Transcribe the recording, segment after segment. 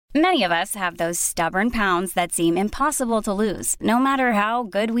Many of us have those stubborn pounds that seem impossible to lose, no matter how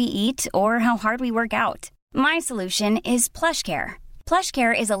good we eat or how hard we work out. My solution is PlushCare.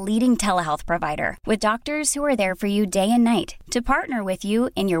 PlushCare is a leading telehealth provider with doctors who are there for you day and night to partner with you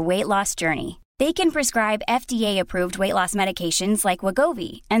in your weight loss journey. They can prescribe FDA-approved weight loss medications like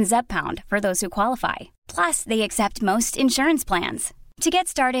Wegovy and Zepbound for those who qualify. Plus, they accept most insurance plans. To get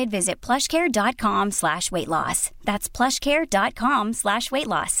started, visit plushcare.com/weightloss. That's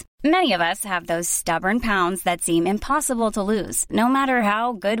plushcare.com/weightloss. Many of us have those stubborn pounds that seem impossible to lose, no matter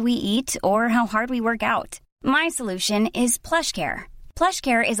how good we eat or how hard we work out. My solution is PlushCare.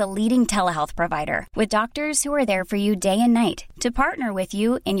 PlushCare is a leading telehealth provider with doctors who are there for you day and night to partner with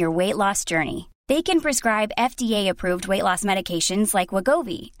you in your weight loss journey. They can prescribe FDA-approved weight loss medications like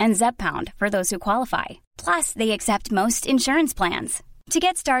Wegovy and Zepbound for those who qualify. Plus, they accept most insurance plans. To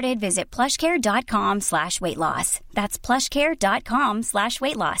get started, visit plushcare.com/weightloss. That's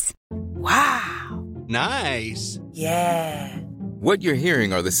plushcare.com/weightloss. Wow. Nice. Yeah. What you're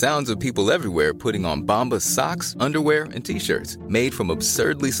hearing are the sounds of people everywhere putting on Bombas socks, underwear, and T-shirts made from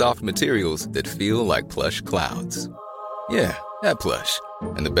absurdly soft materials that feel like plush clouds. Yeah, that plush.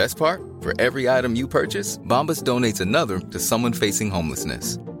 And the best part? For every item you purchase, Bombas donates another to someone facing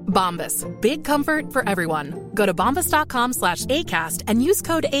homelessness. Bombas. Big comfort for everyone. Go to bombas.com/ACAST and use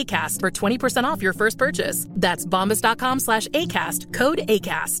code ACAST for 20% off your first purchase. That's bombas.com/ACAST. Code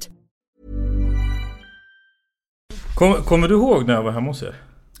ACAST. Kommer du ihåg när jag var hemma hos er?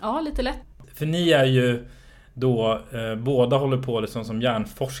 Ja, lite lätt. För ni är ju då båda håller på liksom som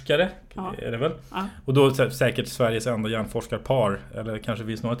hjärnforskare, är det väl? Ja. Och då säkert Sveriges enda hjärnforskarpar, eller kanske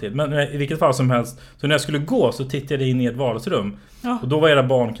finns några till. Men i vilket fall som helst, så när jag skulle gå så tittade jag in i ett vardagsrum. Ja. Och då var era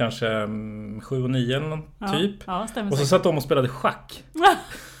barn kanske 7 och 9 eller någon typ. Ja, och så satt de och spelade schack.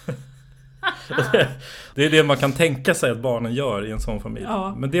 Det är det man kan tänka sig att barnen gör i en sån familj.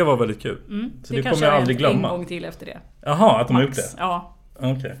 Ja. Men det var väldigt kul. Så det kommer jag aldrig glömma. En gång till efter det. Jaha, att de har gjort det? Ja.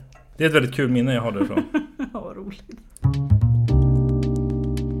 Okej. Det är ett väldigt kul minne jag har därifrån. Ja, roligt.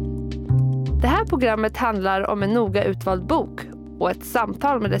 Det här programmet handlar om en noga utvald bok och ett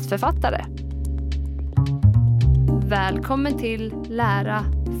samtal med dess författare. Välkommen till Lära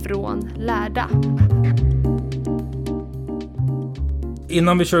från lärda.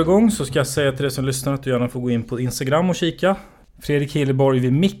 Innan vi kör igång så ska jag säga till er som lyssnar att du gärna får gå in på Instagram och kika. Fredrik Hilleborg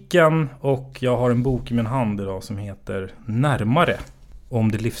vid micken, och jag har en bok i min hand idag som heter Närmare.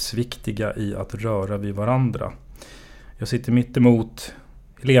 Om det livsviktiga i att röra vid varandra. Jag sitter mitt emot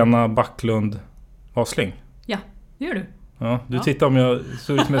Helena Backlund Wasling. Ja, det gör du. Ja, du tittar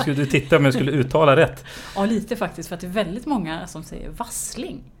om jag skulle uttala rätt. Ja, lite faktiskt, för att det är väldigt många som säger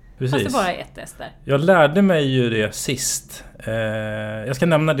Wassling. Precis. Fast det bara är ett S där. Jag lärde mig ju det sist. Jag ska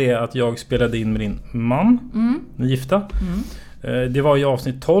nämna det att jag spelade in med din man, gifta. Det var i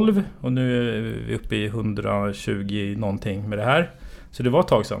avsnitt 12 och nu är vi uppe i 120 någonting med det här. Så det var ett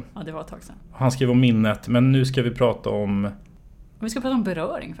tag sedan. Ja, det var ett tag sedan. Han skrev om minnet, men nu ska vi prata om... Vi ska prata om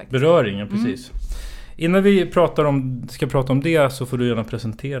beröring faktiskt. Beröringen, precis. Innan vi ska prata om det så får du gärna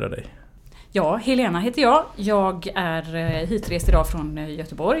presentera dig. Ja, Helena heter jag. Jag är hitrest idag från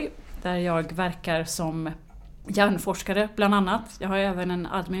Göteborg, där jag verkar som hjärnforskare bland annat. Jag har även en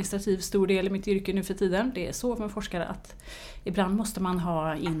administrativ stor del i mitt yrke nu för tiden. Det är så med forskare att ibland måste man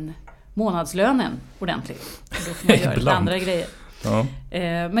ha in månadslönen ordentligt. Då får man göra lite andra grejer. Ja.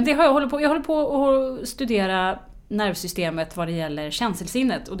 Men det har jag hållit på. Jag håller på att studera nervsystemet vad det gäller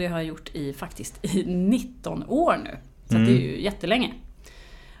känselsinnet, och det har jag gjort faktiskt i 19 år nu. Så det är ju jättelänge.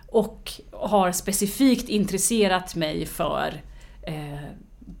 Och har specifikt intresserat mig för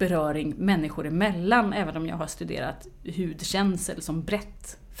beröring människor emellan, även om jag har studerat hudkänsel som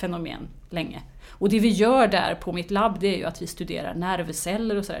brett fenomen länge. Och det vi gör där på mitt labb, det är ju att vi studerar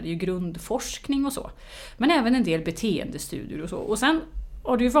nervceller och sådär. Det är ju grundforskning och så. Men även en del beteendestudier och så. Och sen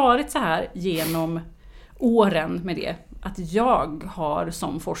har det ju varit så här genom åren med det, att jag har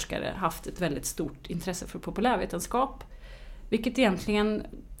som forskare haft ett väldigt stort intresse för populärvetenskap. Vilket egentligen,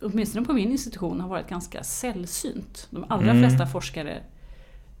 åtminstone på min institution, har varit ganska sällsynt. De allra flesta forskare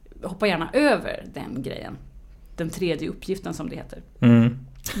hoppar gärna över den grejen. Den tredje uppgiften som det heter.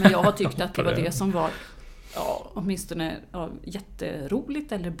 Men jag har tyckt att det var det som var åtminstone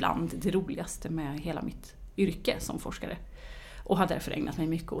jätteroligt, eller bland det roligaste med hela mitt yrke som forskare. Och har därför ägnat mig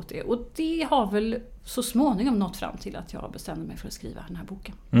mycket åt det. Och det har väl så småningom nått fram till att jag bestämde mig för att skriva den här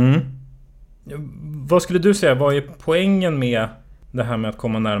boken. Vad skulle du säga, vad är poängen med det här med att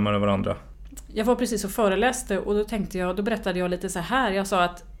komma närmare varandra? Jag var precis och föreläste, och då berättade jag lite så här. Jag sa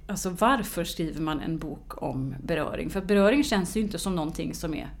att varför skriver man en bok om beröring? För beröring känns ju inte som någonting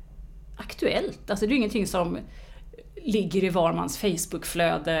som är aktuellt. Alltså det är ju ingenting som ligger i varmans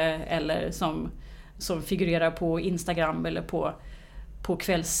Facebookflöde eller som figurerar på Instagram eller på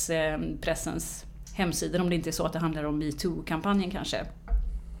kvällspressens hemsidor, om det inte är så att det handlar om MeToo-kampanjen kanske.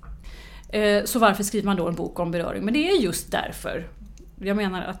 Så varför skriver man då en bok om beröring? Men det är just därför. Jag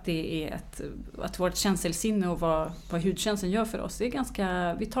menar att det är att vårt känselsinne och vad hudkänslan gör för oss, det är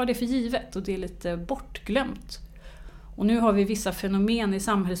ganska, vi tar det för givet och det är lite bortglömt. Och nu har vi vissa fenomen i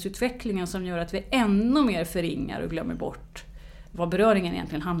samhällsutvecklingen som gör att vi ännu mer förringar och glömmer bort vad beröringen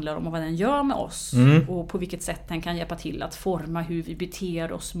egentligen handlar om och vad den gör med oss. Och på vilket sätt den kan hjälpa till att forma hur vi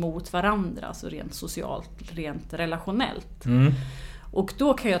beter oss mot varandra, alltså rent socialt, rent relationellt. Och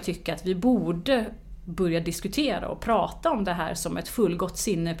då kan jag tycka att vi borde börja diskutera och prata om det här som ett fullgott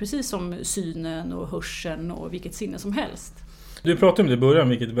sinne, precis som synen och hörseln och vilket sinne som helst. Du pratade om det i början,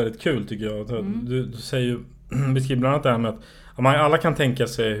 vilket är väldigt kul tycker jag. Du säger ju, beskriver bland annat det här med att alla kan tänka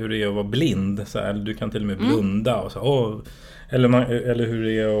sig hur det är att vara blind. Så här, du kan till och med blunda. Och så, eller hur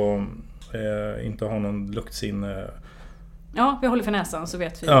det är att inte ha någon luktsinne. Ja, vi håller för näsan så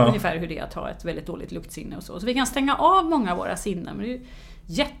vet vi ungefär hur det är att ha ett väldigt dåligt luktsinne och så. Så vi kan stänga av många av våra sinnen, men det är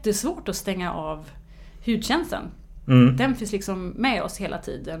jättesvårt att stänga av hudkänslan. Den finns liksom med oss hela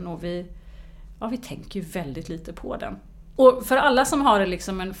tiden och vi tänker ju väldigt lite på den. Och för alla som har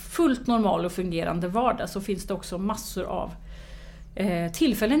liksom en fullt normal och fungerande vardag så finns det också massor av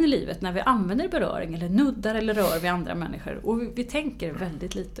tillfällen i livet när vi använder beröring eller nuddar eller rör vid andra människor. Och vi tänker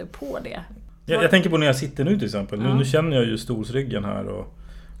väldigt lite på det. Jag tänker på när jag sitter nu till exempel. Nu känner jag ju stolsryggen här och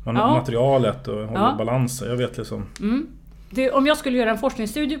materialet och håller balans. Jag vet liksom. Om jag skulle göra en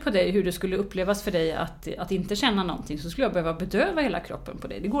forskningsstudie på dig, hur det skulle upplevas för dig att inte känna någonting, så skulle jag behöva bedöva hela kroppen på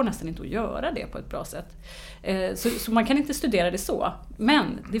dig. Det går nästan inte att göra det på ett bra sätt. Så man kan inte studera det så. Men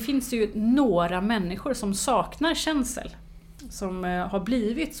det finns ju några människor som saknar känsel. Som har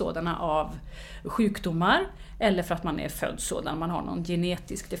blivit sådana av sjukdomar eller för att man är född sådan. Man har någon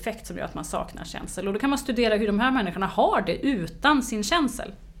genetisk defekt som gör att man saknar känsel. Och då kan man studera hur de här människorna har det utan sin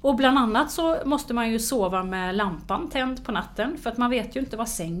känsel. Och bland annat så måste man ju sova med lampan tänd på natten. För att man vet ju inte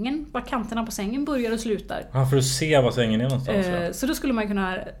var kanterna på sängen börjar och slutar. Ja, för att se var sängen är någonstans. Så då skulle man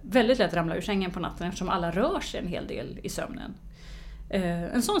kunna väldigt lätt ramla ur sängen på natten eftersom alla rör sig en hel del i sömnen.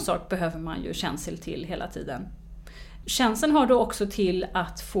 En sån sak behöver man ju känsel till hela tiden. Känseln har då också till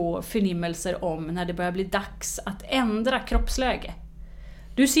att få förnimmelser om när det börjar bli dags att ändra kroppsläge.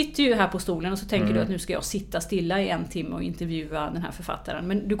 Du sitter ju här på stolen och så tänker du att nu ska jag sitta stilla i 1 timme och intervjua den här författaren.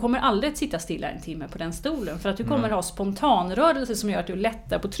 Men du kommer aldrig att sitta stilla 1 timme på den stolen. För att du kommer ha spontanrörelser som gör att du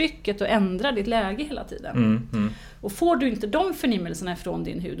lättar på trycket och ändrar ditt läge hela tiden. Och får du inte de förnimmelserna från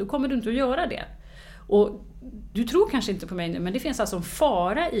din hud, då kommer du inte att göra det. Och du tror kanske inte på mig nu, men det finns alltså en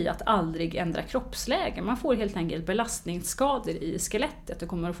fara i att aldrig ändra kroppsläge. Man får helt enkelt belastningsskador i skelettet och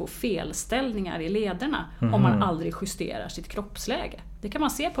kommer att få felställningar i lederna om man aldrig justerar sitt kroppsläge. Det kan man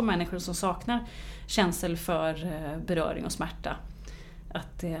se på människor som saknar känsel för beröring och smärta.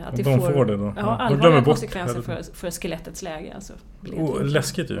 Att det får det då. Ja, allvarliga konsekvenser för skelettets läge. Alltså,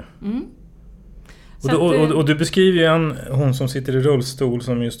 läskigt ju. Och du beskriver ju hon som sitter i rullstol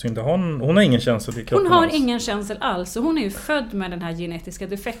som just inte hon har ingen känsel i kroppen. Hon har ingen känsel alls och hon är ju född med den här genetiska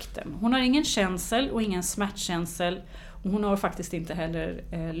defekten. Hon har ingen känsel och ingen smärtkänsel och hon har faktiskt inte heller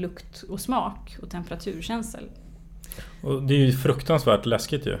lukt och smak och temperaturkänsel. Och det är ju fruktansvärt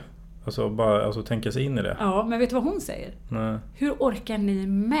läskigt ju. Alltså tänka sig in i det. Ja, men vet du vad hon säger? Nej. Hur orkar ni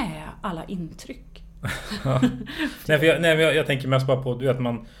med alla intryck? Jag tänker mest bara på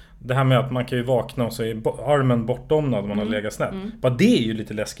det här med att man kan ju vakna och så är armen bortomnad när man har legat snett. Bara det är ju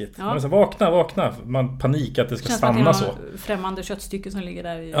lite läskigt. Ja. Man säger vakna. Man panikar att det ska stanna så. Främmande köttstycken som ligger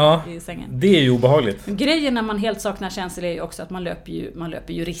där i sängen. Det är ju obehagligt. Grejen när man helt saknar känsel är ju också att man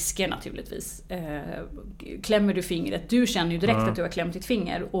löper ju risker naturligtvis. Klämmer du fingret, du känner ju direkt att du har klämt ditt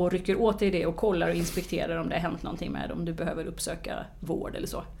finger och rycker åt dig det och kollar och inspekterar om det har hänt någonting med det, om du behöver uppsöka vård eller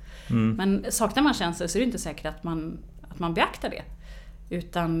så. Men saknar man känsel så är det inte säkert att man beaktar det.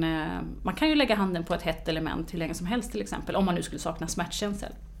 Utan man kan ju lägga handen på ett hett element hur länge som helst till exempel, om man nu skulle sakna smärtkänsel.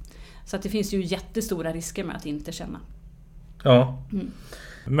 Så att det finns ju jättestora risker med att inte känna. Ja.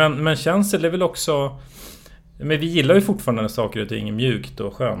 Men känsel är väl också... Men vi gillar ju fortfarande när saker och ting är mjukt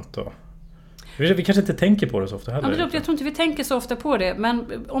och skönt. Och... Vi kanske inte tänker på det så ofta heller. Ja, jag tror inte vi tänker så ofta på det.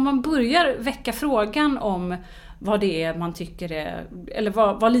 Men om man börjar väcka frågan om vad det är man tycker är... Eller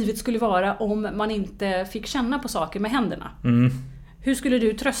vad livet skulle vara om man inte fick känna på saker med händerna. Hur skulle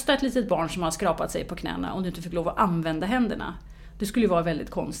du trösta ett litet barn som har skrapat sig på knäna om du inte fick lov att använda händerna? Det skulle ju vara väldigt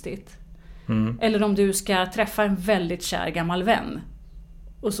konstigt. Eller om du ska träffa en väldigt kär gammal vän.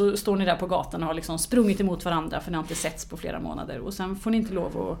 Och så står ni där på gatan och har liksom sprungit emot varandra för ni har inte setts på flera månader. Och sen får ni inte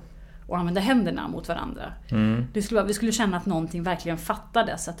lov och använda händerna mot varandra. Vi skulle känna att någonting verkligen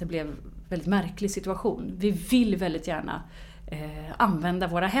fattades, att det blev väldigt märklig situation. Vi vill väldigt gärna använda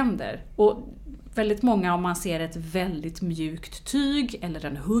våra händer. Och väldigt många, om man ser ett väldigt mjukt tyg eller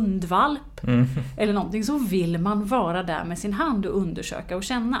en hundvalp eller någonting, så vill man vara där med sin hand och undersöka och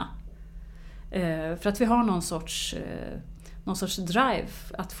känna. För att vi har någon sorts drive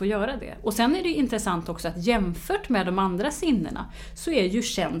att få göra det. Och sen är det intressant också att jämfört med de andra sinnena så är ju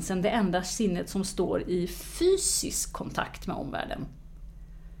känseln det enda sinnet som står i fysisk kontakt med omvärlden.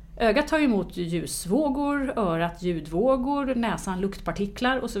 Ögat tar emot ljusvågor, örat ljudvågor, näsan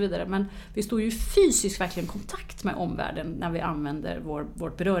luktpartiklar och så vidare. Men vi står ju fysiskt verkligen i kontakt med omvärlden när vi använder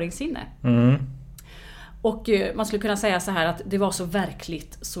vårt beröringssinne. Och man skulle kunna säga så här att det var så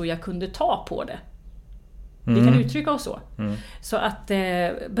verkligt så jag kunde ta på det. Vi kan uttrycka oss så. Så att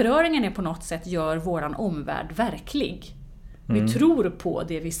beröringen är på något sätt gör våran omvärld verklig. Vi tror på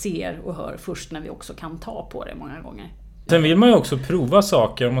det vi ser och hör först när vi också kan ta på det många gånger. Sen vill man ju också prova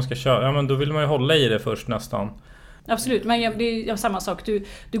saker om man ska köra. Ja, men då vill man ju hålla i det först nästan. Absolut, men det är samma sak.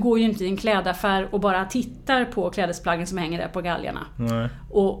 Du går ju inte i en klädaffär och bara tittar på klädesplaggen som hänger där på galgarna.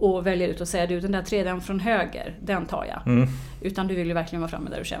 Och väljer ut och säger du, den där träden från höger, den tar jag. Utan du vill ju verkligen vara framme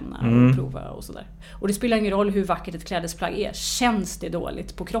där och känna och prova och sådär. Och det spelar ingen roll hur vackert ett klädesplagg är. Känns det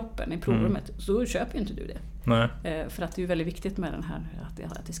dåligt på kroppen i provrummet så köper ju inte du det. Nej. För att det är väldigt viktigt med den här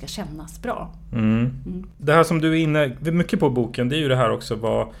att det ska kännas bra. Det här som du är inne mycket på boken, det är ju det här också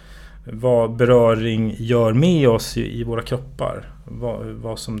vad beröring gör med oss i våra kroppar.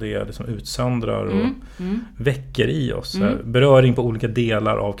 Vad som det liksom utsöndrar och väcker i oss. Beröring på olika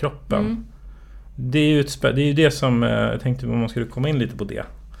delar av kroppen. Det är ju det som jag tänkte om man skulle komma in lite på det.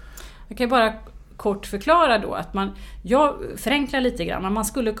 Jag kan bara kort förklara då att jag förenklar lite grann. Men man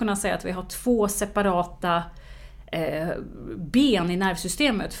skulle kunna säga att vi har 2 separata ben i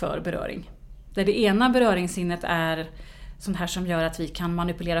nervsystemet för beröring. Där det ena beröringssinnet är sånt här som gör att vi kan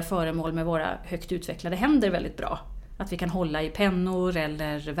manipulera föremål med våra högt utvecklade händer väldigt bra. Att vi kan hålla i pennor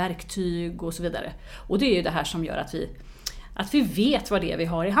eller verktyg och så vidare. Och det är ju det här som gör att vi vet vad det är vi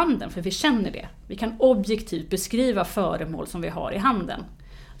har i handen, för vi känner det. Vi kan objektivt beskriva föremål som vi har i handen.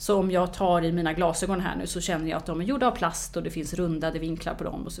 Så om jag tar i mina glasögon här nu så känner jag att de är gjorda av plast och det finns rundade vinklar på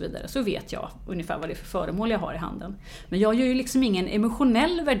dem och så vidare. Så vet jag ungefär vad det är för föremål jag har i handen. Men jag gör ju liksom ingen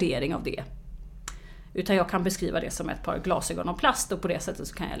emotionell värdering av det. Utan jag kan beskriva det som ett par glasögon av plast och på det sättet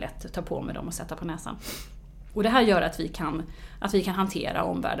så kan jag lätt ta på mig dem och sätta på näsan. Och det här gör att vi kan hantera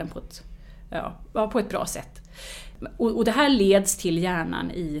omvärlden på ett bra sätt. Och det här leds till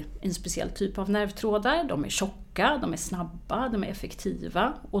hjärnan i en speciell typ av nervtrådar. De är tjocka, de är snabba, de är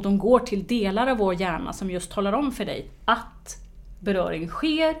effektiva. Och de går till delar av vår hjärna som just talar om för dig att beröring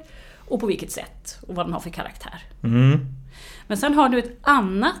sker och på vilket sätt och vad den har för karaktär. Men sen har du ett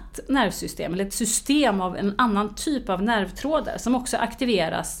annat nervsystem, eller ett system av en annan typ av nervtrådar som också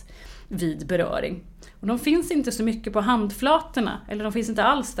aktiveras vid beröring. Och de finns inte så mycket på handflatorna, eller de finns inte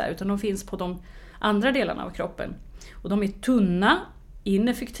alls där, utan de finns på de andra delarna av kroppen. Och de är tunna,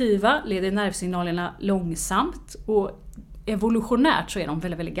 ineffektiva, leder nervsignalerna långsamt och evolutionärt så är de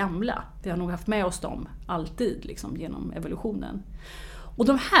väldigt, väldigt gamla. Vi har nog haft med oss dem alltid liksom, genom evolutionen. Och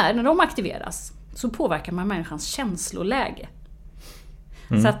de här, när de aktiveras så påverkar man människans känsloläge.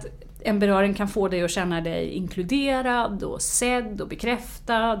 Så att en beröring kan få dig att känna dig inkluderad och sedd och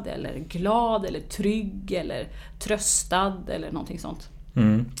bekräftad eller glad eller trygg eller tröstad eller någonting sånt.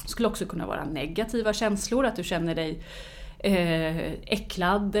 Det skulle också kunna vara negativa känslor, att du känner dig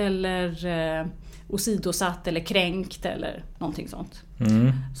äcklad eller åsidosatt eller kränkt eller någonting sånt.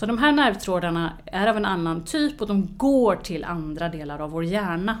 Så de här nervtrådarna är av en annan typ och de går till andra delar av vår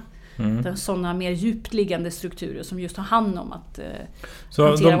hjärna. Sådana mer djupliggande strukturer som just har hand om att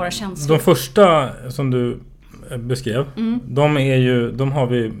hantera våra känslor. De första som du beskrev, de har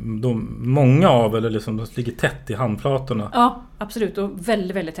vi många av, eller liksom de ligger tätt i handflatorna. Ja, absolut, och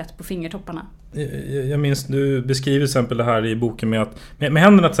väldigt, väldigt tätt på fingertopparna. Jag minns, du beskriver till exempel det här i boken med att med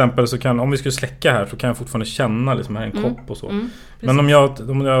händerna till exempel så kan, om vi skulle släcka här så kan jag fortfarande känna liksom här en kopp och så. Men om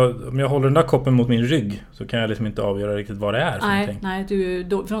jag håller den där koppen mot min rygg så kan jag liksom inte avgöra riktigt vad det är för någonting. Nej,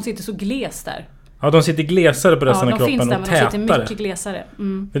 för de sitter så gles där. Ja, de sitter glesare på resten av kroppen och tätare. Ja, de sitter mycket glesare.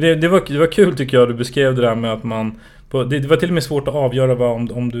 Det var kul tycker jag, du beskrev det där med att man det var till och med svårt att avgöra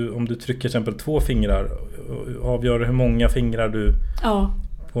om du trycker till exempel 2 fingrar och avgöra hur många fingrar du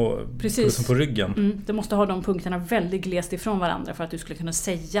på ryggen. Du måste ha de punkterna väldigt glest ifrån varandra för att du skulle kunna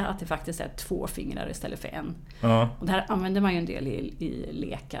säga att det faktiskt är 2 fingrar istället för 1. Ja. Och det här använder man ju en del i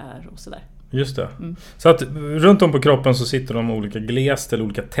lekar och sådär. Just det. Så att runt om på kroppen så sitter de olika glest eller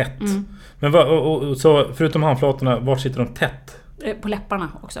olika tätt. Men så förutom handflatorna, var sitter de tätt? På läpparna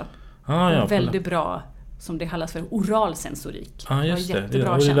också. Väldigt bra, som det kallas för oral sensorik. Ja, just det.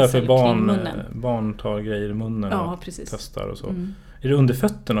 Jättebra Och det är därför kring munnen. barn tar grejer i munnen och precis. testar och så. Är det under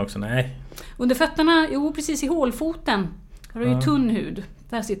fötterna också? Nej. Under fötterna, precis i hålfoten. Har du ju tunn hud.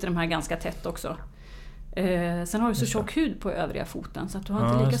 Där sitter de här ganska tätt också. Sen har du så tjock hud på övriga foten, så att du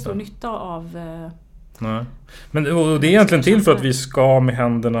har inte lika stor nytta av... Nej. Men och det är egentligen till för att vi ska med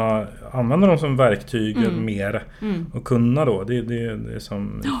händerna använda dem som verktyg mer och kunna då. Det är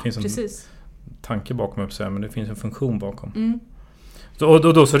som, det finns en tanke bakom, men det finns en funktion bakom.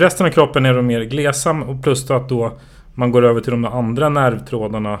 Så resten av kroppen är då mer glesam, och plus att då man går över till de andra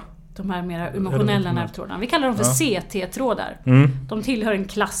nervtrådarna. De här mera emotionella nervtrådarna. Vi kallar dem för CT-trådar. De tillhör en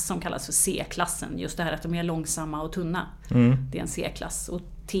klass som kallas för C-klassen. Just det här att de är långsamma och tunna. Det är en C-klass. Och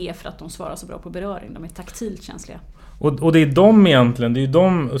T för att de svarar så bra på beröring. De är taktilt känsliga. Och det är de egentligen, det är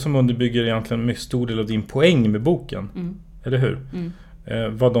de som underbygger egentligen mycket stor del av din poäng med boken. Eller hur?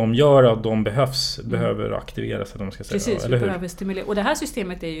 Vad de gör, att de behöver aktiveras, eller man ska säga. Precis, eller vi behöver stimulera. Och det här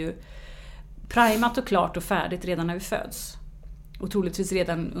systemet är ju primat och klart och färdigt redan när vi föds. Och troligtvis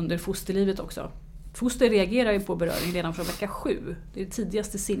redan under fosterlivet också. Foster reagerar ju på beröring redan från vecka 7. Det är det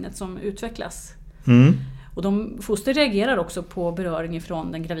tidigaste sinnet som utvecklas. Och foster reagerar också på beröring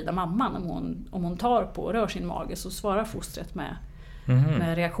från den gravida mamman. Om hon tar på och rör sin mage, så svarar fostret med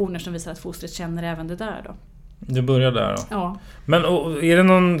reaktioner som visar att fostret känner även det där då. Det börjar där då? Ja. Men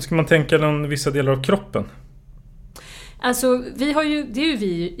är det ska man tänka vissa delar av kroppen? Alltså, det är ju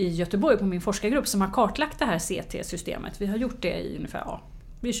vi i Göteborg på min forskargrupp som har kartlagt det här CT-systemet. Vi har gjort det i ungefär,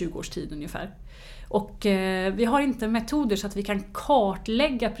 vid 20 års tid ungefär. Och vi har inte metoder så att vi kan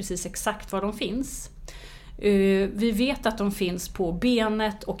kartlägga precis exakt var de finns. Vi vet att de finns på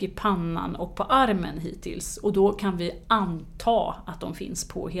benet och i pannan och på armen hittills. Och då kan vi anta att de finns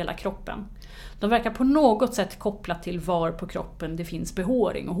på hela kroppen. De verkar på något sätt kopplat till var på kroppen det finns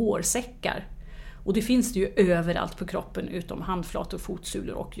behåring och hårsäckar. Och det finns det ju överallt på kroppen utom handflator,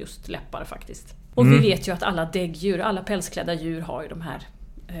 fotsulor och just läppar faktiskt. Och vi vet ju att alla däggdjur, alla pälsklädda djur har ju de här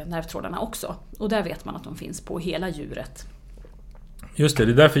nervtrådarna också. Och där vet man att de finns på hela djuret. Just det är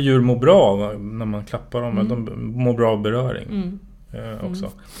därför djur mår bra när man klappar dem. De mår bra av beröring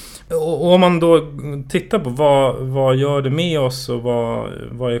också. Och om man då tittar på vad gör det med oss och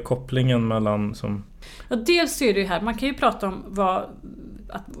vad är kopplingen mellan som... Ja, dels är det ju här, man kan ju prata om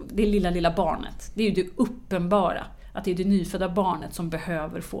att det lilla barnet, det är ju det uppenbara. Att det är det nyfödda barnet som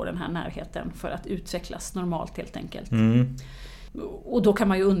behöver få den här närheten för att utvecklas normalt helt enkelt. Och då kan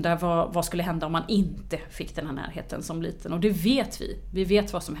man ju undra vad skulle hända om man inte fick den här närheten som liten. Och det vet vi. Vi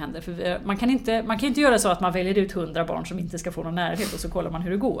vet vad som händer. För man kan inte göra så att man väljer ut 100 barn som inte ska få någon närhet och så kollar man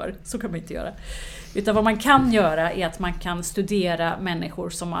hur det går. Så kan man inte göra. Utan vad man kan göra är att man kan studera människor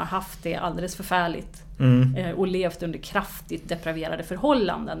som har haft det alldeles förfärligt. Och levt under kraftigt depraverade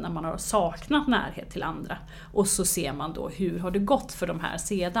förhållanden när man har saknat närhet till andra. Och så ser man då hur har det gått för de här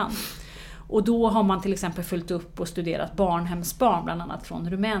sedan. Och då har man till exempel följt upp och studerat barnhemsbarn, bland annat från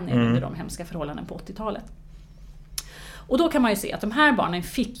Rumänien under de hemska förhållanden på 80-talet. Och då kan man ju se att de här barnen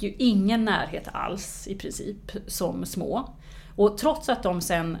fick ju ingen närhet alls i princip som små. Och trots att de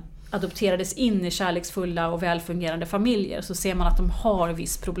sen adopterades in i kärleksfulla och välfungerande familjer så ser man att de har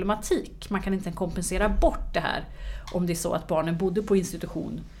viss problematik. Man kan inte kompensera bort det här om det är så att barnen bodde på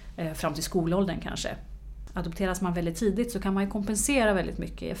institution fram till skolåldern kanske. Adopteras man väldigt tidigt så kan man ju kompensera väldigt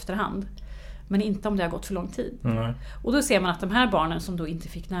mycket i efterhand. Men inte om det har gått för lång tid. Och då ser man att de här barnen som då inte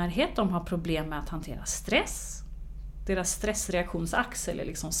fick närhet, de har problem med att hantera stress. Deras stressreaktionsaxel är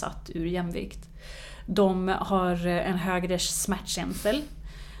liksom satt ur jämvikt. De har en högre smärtkänsel.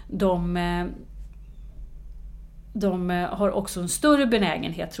 De har också en större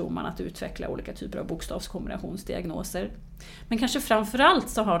benägenhet, tror man, att utveckla olika typer av bokstavskombinationsdiagnoser. Men kanske framförallt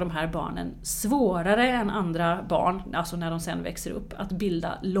så har de här barnen svårare än andra barn, alltså när de sen växer upp, att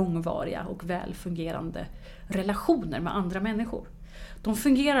bilda långvariga och välfungerande relationer med andra människor. De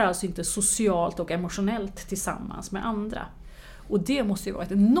fungerar alltså inte socialt och emotionellt tillsammans med andra. Och det måste ju vara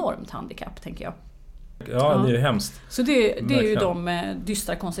ett enormt handikapp, tänker jag. Ja, det är hemskt. Så det är ju de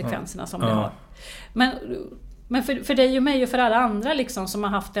dystra konsekvenserna som det har. Men för dig och mig och för alla andra liksom, som har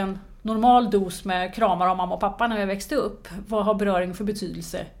haft en normal dos med kramar av mamma och pappa när vi växte upp, vad har beröring för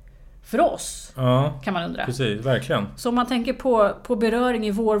betydelse för oss? Kan man undra. Precis, verkligen. Så om man tänker på beröring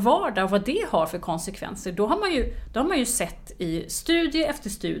i vår vardag och vad det har för konsekvenser, då har man ju sett i studie efter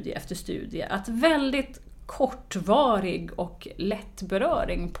studie efter studie att väldigt kortvarig och lätt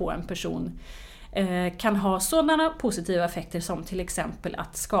beröring på en person kan ha sådana positiva effekter som till exempel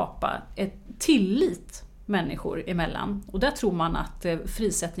att skapa ett tillit människor emellan. Och där tror man att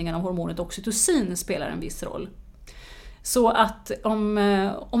frisättningen av hormonet oxytocin spelar en viss roll. Så att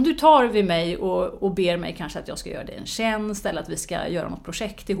om du tar vid mig och ber mig kanske att jag ska göra dig en tjänst eller att vi ska göra något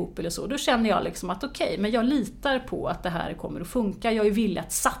projekt ihop eller så, då känner jag liksom att okej, men jag litar på att det här kommer att funka. Jag är villig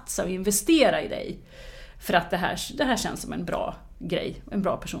att satsa och investera i dig för att det här känns som en bra grej, en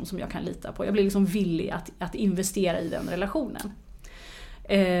bra person som jag kan lita på. Jag blir liksom villig att investera i den relationen.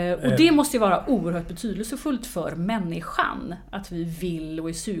 Och det måste ju vara oerhört betydelsefullt för människan att vi vill och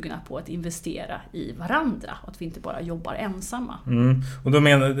är sugna på att investera i varandra och att vi inte bara jobbar ensamma. Och då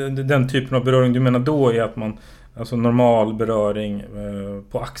menar den typen av beröring du menar då är att man, alltså normal beröring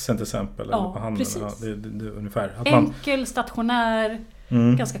på axeln till exempel, eller på handen, precis. Det ungefär. Att enkel, stationär,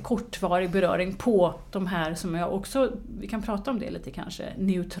 ganska kortvarig beröring på de här som jag också, vi kan prata om det lite kanske,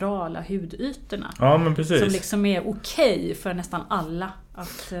 neutrala hudytorna. Ja, men precis. Som liksom är okej för nästan alla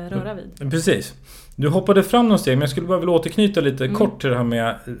att röra vid. Precis. Du hoppade fram någon steg, men jag skulle bara vilja återknyta lite kort till det här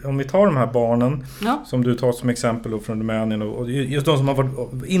med, om vi tar de här barnen som du tar som exempel från Rumänien och just de som har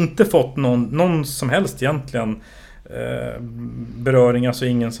inte fått någon som helst egentligen beröring, alltså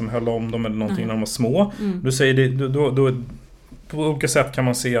ingen som höll om dem eller någonting när de var små. Du säger det, då på olika sätt kan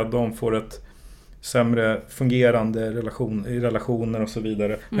man se att de får ett sämre fungerande relationer och så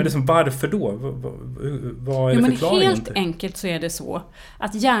vidare. Men liksom, varför då? Vad är det förklaringen? Helt enkelt så är det så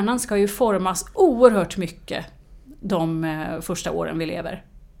att hjärnan ska ju formas oerhört mycket de första åren vi lever.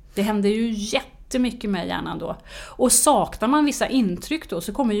 Det händer ju jättemycket med hjärnan då. Och saknar man vissa intryck då,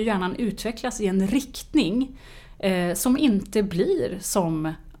 så kommer ju hjärnan utvecklas i en riktning som inte blir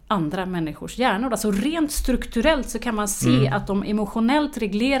som andra människors hjärnor. Alltså rent strukturellt så kan man se att de emotionellt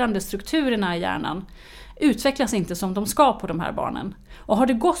reglerande strukturerna i hjärnan utvecklas inte som de ska på de här barnen. Och har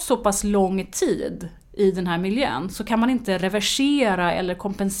det gått så pass lång tid i den här miljön så kan man inte reversera eller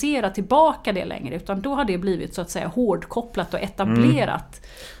kompensera tillbaka det längre, utan då har det blivit så att säga hårdkopplat och etablerat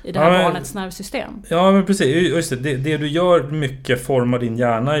i det här barnets nervsystem. Ja, men precis. Just det du gör mycket formar din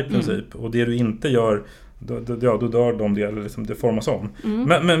hjärna i princip, och det du inte gör då dör de det, eller liksom det formas om.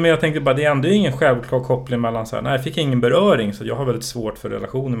 Men jag tänkte bara, det är ändå ingen självklar koppling mellan så här, nej, jag fick ingen beröring så jag har väldigt svårt för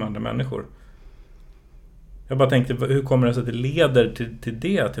relationer med andra människor. Jag bara tänkte, hur kommer det sig att det leder till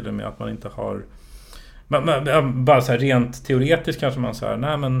det, till och med att man inte har bara så här rent teoretiskt kanske man säger,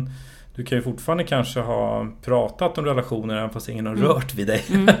 nej men du kan ju fortfarande kanske ha pratat om relationer även fast ingen har rört vid dig.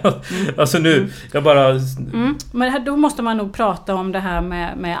 Alltså nu, jag bara... Men då måste man nog prata om det här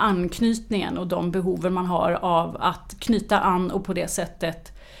med anknytningen och de behoven man har av att knyta an och på det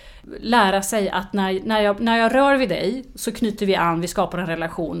sättet lära sig att när jag rör vid dig så knyter vi an, vi skapar en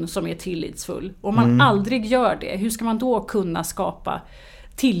relation som är tillitsfull. Om man aldrig gör det, hur ska man då kunna skapa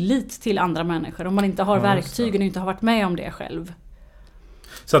tillit till andra människor om man inte har verktygen och inte har varit med om det själv?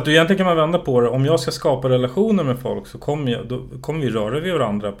 Så att du egentligen kan man vända på det. Om jag ska skapa relationer med folk så kommer vi röra vid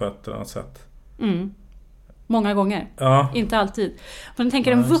varandra på ett eller annat sätt. Många gånger. Inte alltid. Om du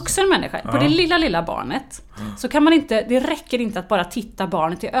tänker en vuxen människa, på det lilla barnet, så kan man inte, det räcker inte att bara titta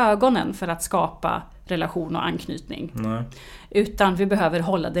barnet i ögonen för att skapa relation och anknytning. Nej. Utan vi behöver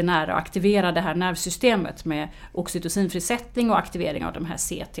hålla det nära och aktivera det här nervsystemet med oxytocinfrisättning och aktivering av de här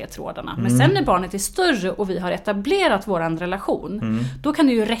CT-trådarna. Men sen när barnet är större och vi har etablerat våran relation, då kan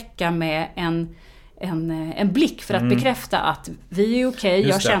det ju räcka med en blick för att bekräfta att vi är okej,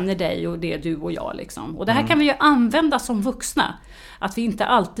 jag känner dig och det är du och jag liksom. Och det här kan vi ju använda som vuxna. Att vi inte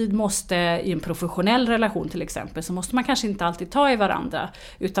alltid måste, i en professionell relation till exempel, så måste man kanske inte alltid ta i varandra.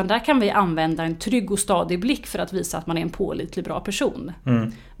 Utan där kan vi använda en trygg och stadig blick för att visa att man är en pålitlig bra person.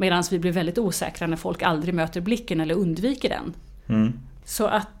 Medan vi blir väldigt osäkra när folk aldrig möter blicken eller undviker den. Så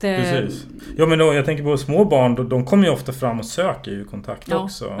att... Precis. Ja, men då, jag tänker på små barn, de kommer ju ofta fram och söker ju kontakt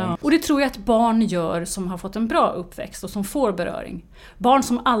också. Ja. Och det tror jag att barn gör som har fått en bra uppväxt och som får beröring. Barn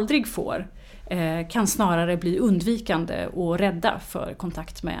som aldrig får kan snarare bli undvikande och rädda för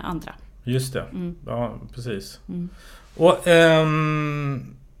kontakt med andra. Just det, ja precis. Och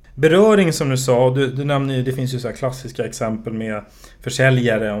beröring som du sa, du nämnde ju, det finns ju så här klassiska exempel med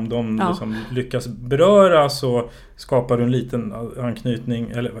försäljare, om de liksom lyckas beröra så skapar du en liten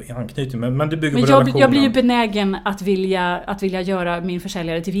anknytning, men det bygger på relationen. Jag blir ju benägen att vilja göra min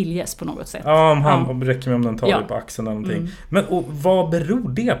försäljare till viljes på något sätt. Ja, om han räcker med om den tar dig på axeln eller någonting. Men och vad beror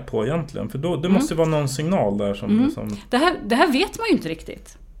det på egentligen? För då det måste vara någon signal där som... Det här vet man ju inte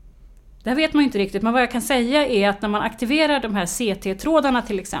riktigt. Men vad jag kan säga är att när man aktiverar de här CT-trådarna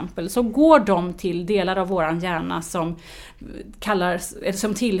till exempel, så går de till delar av våran hjärna som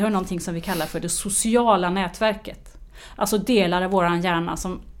tillhör någonting som vi kallar för det sociala nätverket. Alltså delar av våran hjärna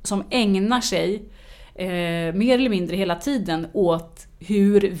som ägnar sig mer eller mindre hela tiden åt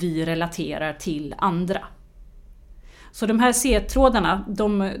hur vi relaterar till andra. Så de här CT-trådarna,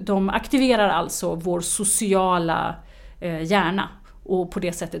 de aktiverar alltså vår sociala hjärna. Och på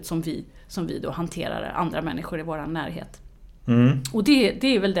det sättet som vi då hanterar andra människor i vår närhet. Och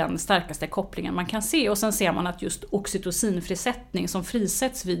det är väl den starkaste kopplingen man kan se. Och sen ser man att just oxytocinfrisättning som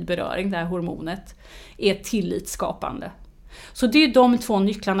frisätts vid beröring, det här hormonet, är tillitsskapande. Så det är de 2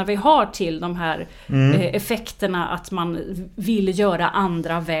 nycklarna vi har till de här effekterna, att man vill göra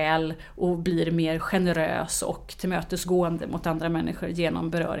andra väl och blir mer generös och tillmötesgående mot andra människor genom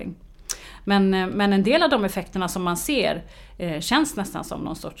beröring. Men en del av de effekterna som man ser känns nästan som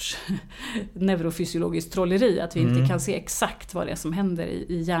någon sorts neurofysiologiskt trolleri, att vi inte kan se exakt vad det är som händer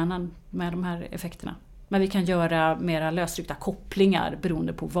i hjärnan med de här effekterna. Men vi kan göra mera lösryckta kopplingar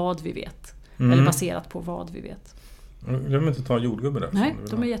beroende på vad vi vet, eller baserat på vad vi vet. Glöm inte ta jordgubbar där. Nej,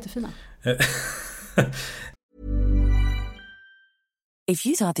 de är jättefina. If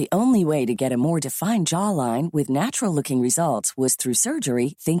you thought the only way to get a more defined jawline with natural-looking results was through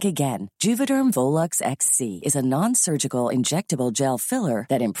surgery, think again. Juvederm Volux XC is a non-surgical injectable gel filler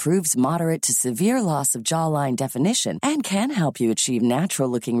that improves moderate to severe loss of jawline definition and can help you achieve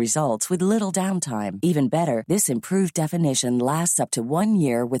natural-looking results with little downtime. Even better, this improved definition lasts up to 1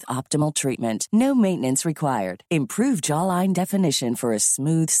 year with optimal treatment. No maintenance required. Improve jawline definition for a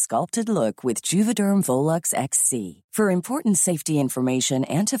smooth, sculpted look with Juvederm Volux XC. For important safety information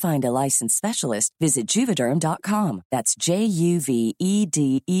and to find a licensed specialist, visit Juvederm.com. That's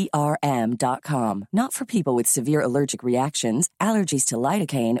JUVEDERM.com. Not for people with severe allergic reactions, allergies to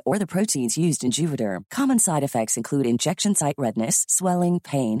lidocaine, or the proteins used in Juvederm. Common side effects include injection site redness, swelling,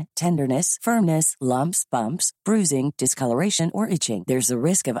 pain, tenderness, firmness, lumps, bumps, bruising, discoloration, or itching. There's a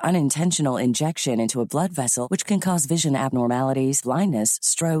risk of unintentional injection into a blood vessel, which can cause vision abnormalities, blindness,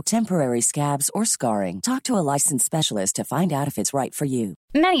 stroke, temporary scabs, or scarring. Talk to a licensed specialist to find out if it's right for you.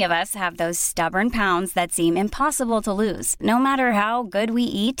 Many of us have those stubborn pounds that seem impossible to lose, no matter how good we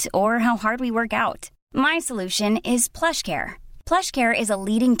eat or how hard we work out. My solution is PlushCare. PlushCare is a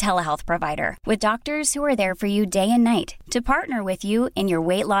leading telehealth provider with doctors who are there for you day and night to partner with you in your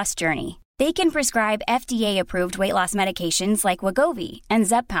weight loss journey. They can prescribe FDA-approved weight loss medications like Wegovy and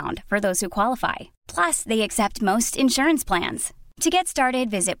Zepbound for those who qualify. Plus, they accept most insurance plans. To get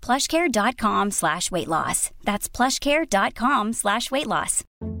started, visit plushcare.com/weightloss. That's plushcare.com/weightloss.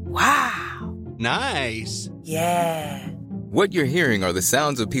 Wow. Nice. Yeah. What you're hearing are the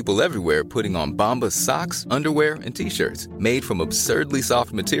sounds of people everywhere putting on Bombas socks, underwear, and T-shirts made from absurdly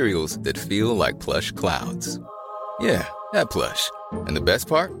soft materials that feel like plush clouds. Yeah, that plush. And the best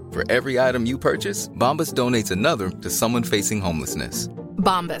part? For every item you purchase, Bombas donates another to someone facing homelessness.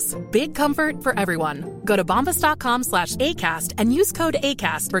 Bombas. Big comfort for everyone. Go to bombas.com/ACAST and use code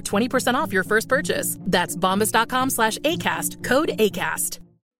ACAST for 20% off your first purchase. That's bombas.com/ACAST. Code ACAST.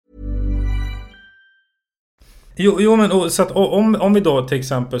 Jo, men så att om vi då till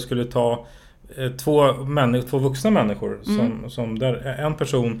exempel skulle ta två vuxna människor som där en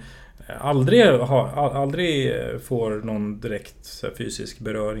person aldrig får någon direkt fysisk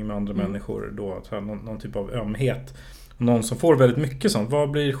beröring med andra människor då, någon typ av ömhet. Någon som får väldigt mycket sånt.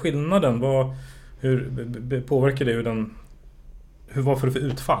 Vad blir skillnaden? Hur påverkar det? Vad får det för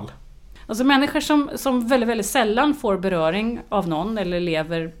utfall? Alltså människor som väldigt, väldigt sällan får beröring av någon eller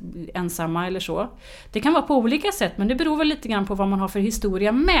lever ensamma eller så. Det kan vara på olika sätt, men det beror väl lite grann på vad man har för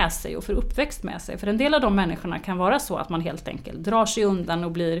historia med sig och för uppväxt med sig. För en del av de människorna kan vara så att man helt enkelt drar sig undan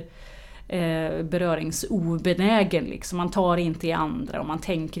och blir beröringsobenägen liksom. Man tar inte i andra och man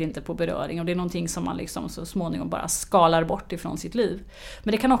tänker inte på beröring, och det är någonting som man liksom så småningom bara skalar bort ifrån sitt liv.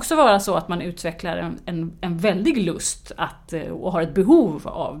 Men det kan också vara så att man utvecklar en väldig lust och har ett behov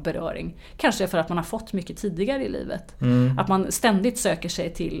av beröring, kanske för att man har fått mycket tidigare i livet. Att man ständigt söker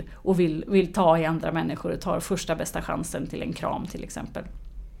sig till och vill ta i andra människor och tar första bästa chansen till en kram till exempel.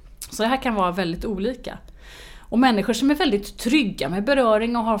 Så det här kan vara väldigt olika. Och människor som är väldigt trygga med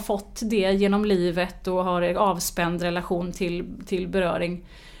beröring och har fått det genom livet och har en avspänd relation till beröring.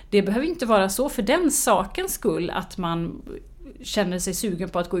 Det behöver inte vara så för den sakens skull att man känner sig sugen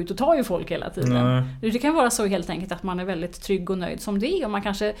på att gå ut och ta i folk hela tiden. Nej. Det kan vara så helt enkelt att man är väldigt trygg och nöjd som det är. Och man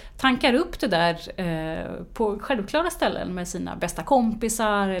kanske tankar upp det där på självklara ställen med sina bästa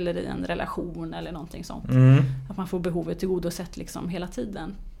kompisar eller i en relation eller någonting sånt. Att man får behovet tillgodosett liksom hela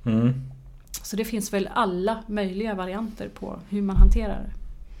tiden. Så det finns väl alla möjliga varianter på hur man hanterar det.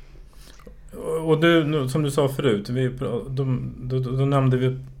 Och du, som du sa förut, då nämnde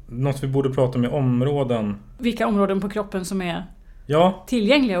vi något vi borde prata om i områden. Vilka områden på kroppen som är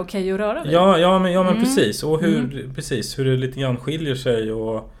tillgängliga och okej att röra vid? Ja, men precis. Och hur det lite grann skiljer sig.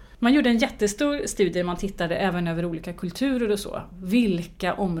 Och Man gjorde en jättestor studie, man tittade även över olika kulturer och så.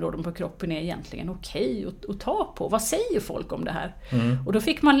 Vilka områden på kroppen är egentligen okej att ta på? Vad säger folk om det här? Och då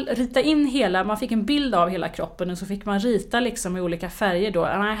fick man rita in man fick en bild av hela kroppen och så fick man rita liksom i olika färger då.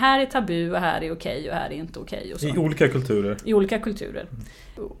 Här är tabu och här är okej och här är inte okej. Och så. I olika kulturer? I olika kulturer.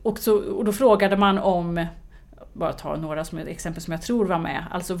 Och då frågade man om, bara ta några som ett exempel som jag tror var med.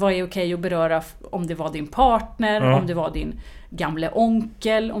 Alltså vad är okej att beröra om det var din partner, om det var din gamle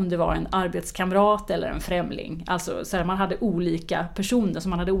onkel, om det var en arbetskamrat eller en främling. Alltså så här, man hade olika personer som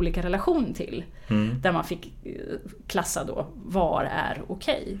man hade olika relation till. Där man fick klassa då, var är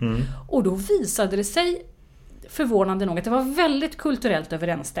okej. Och då visade det sig förvånande nog att det var väldigt kulturellt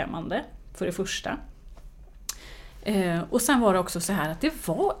överensstämmande för det första. Och sen var det också så här att det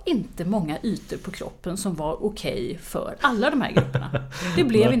var inte många ytor på kroppen som var okej för alla de här grupperna. Det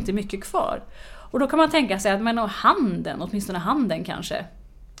blev inte mycket kvar. Och då kan man tänka sig att åtminstone handen kanske.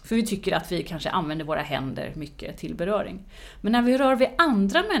 För vi tycker att vi kanske använder våra händer mycket till beröring. Men när vi rör vid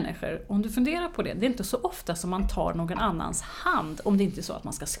andra människor, om du funderar på det är inte så ofta som man tar någon annans hand om det inte är så att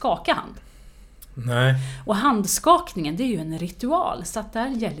man ska skaka hand. Nej. Och handskakningen, det är ju en ritual, så att där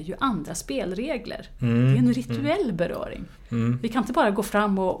gäller ju andra spelregler. Det är en rituell beröring. Vi kan inte bara gå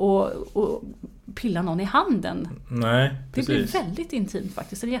fram och pilla någon i handen. Nej, det blir väldigt intimt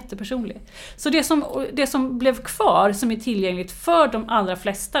faktiskt, det är jättepersonligt. Så det som blev kvar, som är tillgängligt för de allra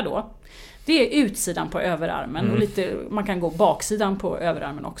flesta då, det är utsidan på överarmen och lite, man kan gå baksidan på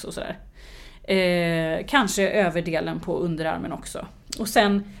överarmen också sådär. Kanske överdelen på underarmen också. Och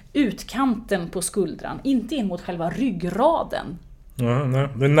sen utkanten på skuldran, inte in mot själva ryggraden. Nej,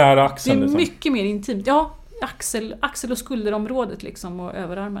 det är nära axeln. Det är liksom mycket mer intimt. Ja, axel- och skulderområdet liksom, och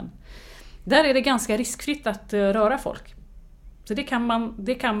överarmen. Där är det ganska riskfritt att röra folk. Så det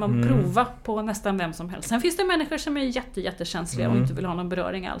kan man prova på nästan vem som helst. Sen finns det människor som är jättekänsliga och inte vill ha någon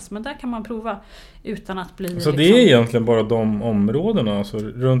beröring alls. Men där kan man prova utan att bli... Så det är egentligen bara de områdena, alltså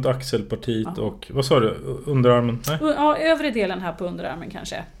runt axelpartiet och... Vad sa du? Underarmen? Nej? Ja, övre delen här på underarmen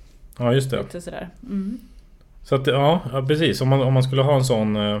kanske. Ja, just det. Lite sådär. Så att, ja, precis. Om man skulle ha en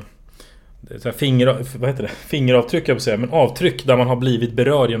sån... Så här fingeravtryck jag vill säga, men avtryck där man har blivit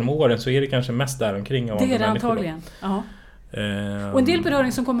berörd genom åren, så är det kanske mest där omkring av det är det antagligen. Ja. Och en del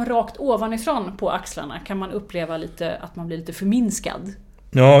beröring som kommer rakt ovanifrån på axlarna kan man uppleva lite att man blir lite förminskad.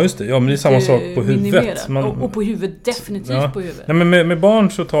 Ja, just det. Ja, men det är samma sak på huvudet. Och på huvudet, definitivt på huvudet. Nej, men med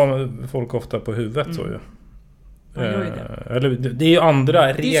barn så tar folk ofta på huvudet så ju. Eller det är ju andra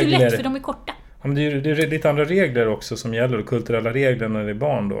regler. Det är så lätt för de är korta. Ja, men det är lite andra regler också som gäller, kulturella regler när det är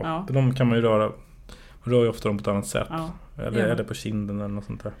barn då. Ja. De kan man ju rör ju ofta dem på ett annat sätt. Ja. Eller på kinden eller något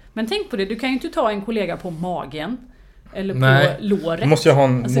sånt där. Men tänk på det, du kan ju inte ta en kollega på magen eller på låret. Du måste ju ha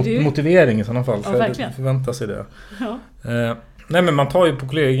en motivering i sådana fall. Ja, för förvänta sig det. Ja. Nej, men man tar ju på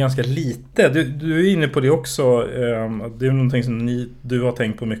kollegor ganska lite. Du är inne på det också. Det är någonting som du har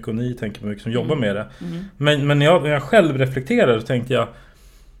tänkt på mycket och ni tänker på mycket som jobbar med det. Men när jag själv reflekterar så tänkte jag,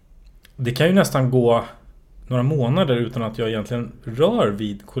 det kan ju nästan gå några månader utan att jag egentligen rör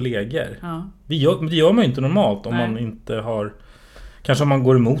vid kollegor. Ja. Det gör man ju inte normalt om man inte har... Kanske om man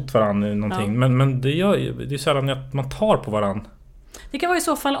går emot varandra eller någonting. Ja. Men det är sällan att man tar på varandra. Det kan vara i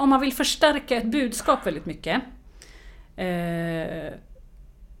så fall om man vill förstärka ett budskap väldigt mycket.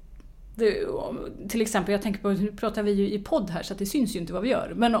 Till exempel, jag tänker på, nu pratar vi ju i podd här så att det syns ju inte vad vi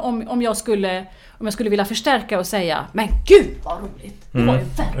gör. Men om jag skulle vilja förstärka och säga, men gud vad roligt, det var ju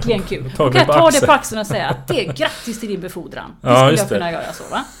verkligen kul. Då kan jag ta det på axeln och säga att det är grattis till din befordran. Det skulle jag kunna göra så,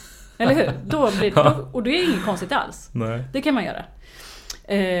 va? Eller hur? Och det är inget konstigt alls. Nej. Det kan man göra.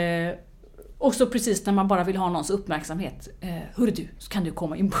 Och så precis när man bara vill ha någons uppmärksamhet. Hörru du, så kan du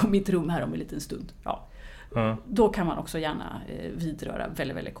komma in på mitt rum här om en liten stund. Ja. Då kan man också gärna vidröra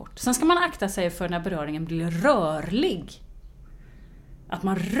väldigt, väldigt kort. Sen ska man akta sig för när beröringen blir rörlig. Att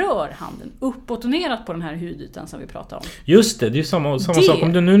man rör handen uppåt och neråt på den här hudytan som vi pratar om. Just det är ju samma sak.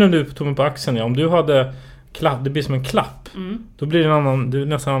 Om du nu när du tog mig på axeln, om du hade det blir som en klapp. Då blir det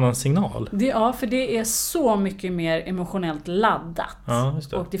nästan en annan signal. Ja, för det är så mycket mer emotionellt laddat. Ja,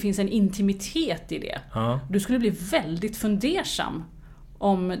 just det. Och det finns en intimitet i det. Ja. Du skulle bli väldigt fundersam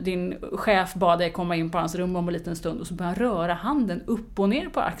om din chef bad dig komma in på hans rum om en liten stund och så börja röra handen upp och ner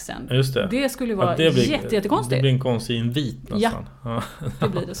på axeln. Just det. Det skulle vara jättekonstigt. Det blir en konstig invit nästan. Ja, det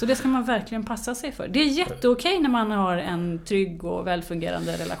blir det. Så det ska man verkligen passa sig för. Det är jätteokej när man har en trygg och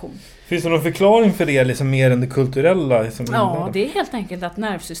välfungerande relation. Finns det någon förklaring för det, liksom mer än det kulturella? Liksom ja, det är helt enkelt att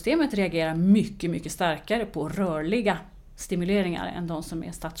nervsystemet reagerar mycket, mycket starkare på rörliga stimuleringar än de som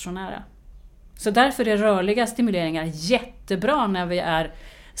är stationära. Så därför är rörliga stimuleringar jättebra när vi är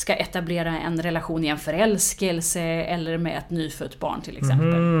ska etablera en relation i en förälskelse eller med ett nyfött barn till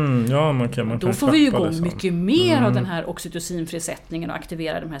exempel. Ja, man kan då får vi ju igång mycket mer av den här oxytocinfrisättningen och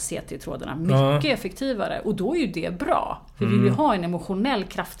aktivera de här CT-trådarna mycket effektivare. Och då är ju det bra. För vi vill ju ha en emotionell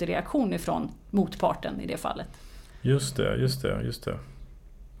kraftig reaktion ifrån motparten i det fallet. Just det.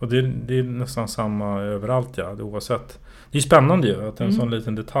 Och det är nästan samma överallt, oavsett. Det är spännande ju att en sån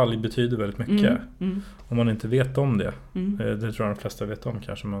liten detalj betyder väldigt mycket. Om man inte vet om det. Det tror jag de flesta vet om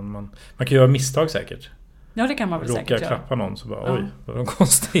kanske. Man kan göra misstag säkert. Ja, det kan man väl säkert göra. Råkar klappa någon så bara, oj, vad en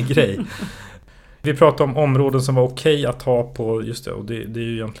konstig grej. Vi pratar om områden som var okej att ta på, just det. Och det är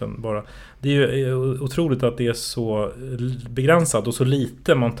ju egentligen bara... Det är ju otroligt att det är så begränsat och så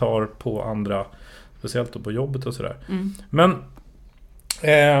lite man tar på andra, speciellt då på jobbet och sådär. Men...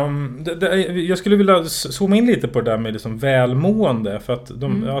 jag skulle vilja zooma in lite på det där med liksom välmående, för att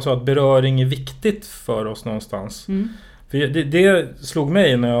alltså att beröring är viktigt för oss någonstans. För det slog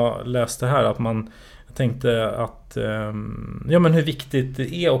mig när jag läste här att jag tänkte att men hur viktigt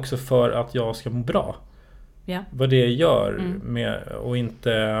det är också för att jag ska må bra. Vad det gör med och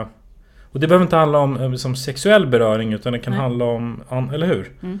inte, och det behöver inte handla om som sexuell beröring, utan det kan handla om eller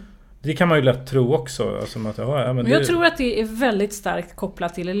hur? Det kan man ju lätt tro också. Alltså att, men jag tror att det är väldigt starkt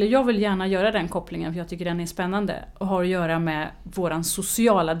kopplat till, eller jag vill gärna göra den kopplingen för jag tycker den är spännande och har att göra med våran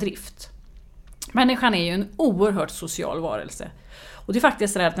sociala drift. Människan är ju en oerhört social varelse. Och det är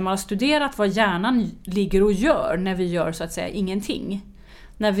faktiskt så att när man har studerat vad hjärnan ligger och gör när vi gör så att säga ingenting.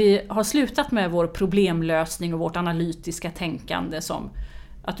 När vi har slutat med vår problemlösning och vårt analytiska tänkande, som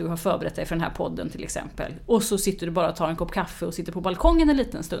att du har förberett dig för den här podden till exempel. Och så sitter du bara och tar en kopp kaffe och sitter på balkongen en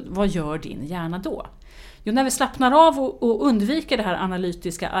liten stund. Vad gör din hjärna då? Jo, när vi slappnar av och undviker det här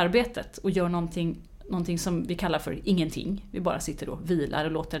analytiska arbetet och gör någonting som vi kallar för ingenting. Vi bara sitter och vilar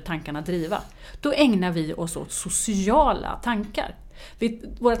och låter tankarna driva. Då ägnar vi oss åt sociala tankar.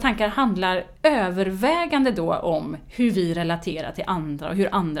 Våra tankar handlar övervägande då om hur vi relaterar till andra och hur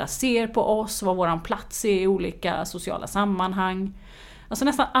andra ser på oss, vad våran plats är i olika sociala sammanhang. Alltså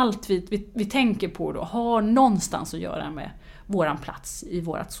nästan allt vi tänker på då har någonstans att göra med våran plats i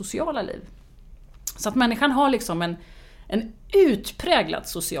vårat sociala liv. Så att människan har liksom en utpräglad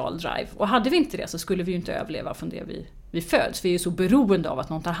social drive. Och hade vi inte det så skulle vi ju inte överleva från det vi föds. Vi är ju så beroende av att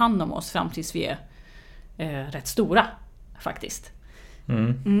någon tar hand om oss fram tills vi är rätt stora faktiskt.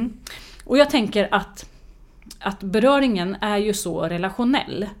 Och jag tänker att beröringen är ju så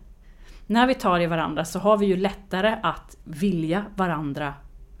relationell. När vi tar i varandra så har vi ju lättare att vilja varandra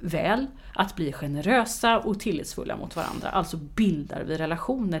väl, att bli generösa och tillitsfulla mot varandra. Alltså bildar vi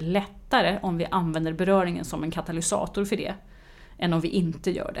relationer lättare om vi använder beröringen som en katalysator för det, än om vi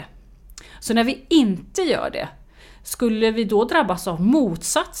inte gör det. Så när vi inte gör det, skulle vi då drabbas av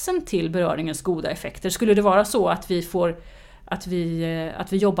motsatsen till beröringens goda effekter? Skulle det vara så att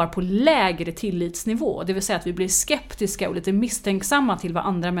vi jobbar på lägre tillitsnivå, det vill säga att vi blir skeptiska och lite misstänksamma till vad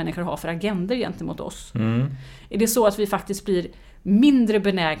andra människor har för agender gentemot oss? Är det så att vi faktiskt blir mindre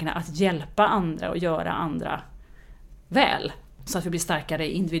benägna att hjälpa andra och göra andra väl, så att vi blir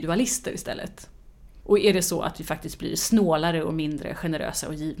starkare individualister istället? Och är det så att vi faktiskt blir snålare och mindre generösa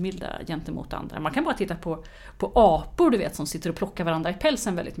och givmilda gentemot andra? Man kan bara titta på apor, du vet, som sitter och plockar varandra i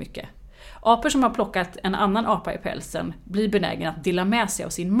pälsen väldigt mycket. Apor som har plockat en annan apa i pälsen blir benägen att dela med sig av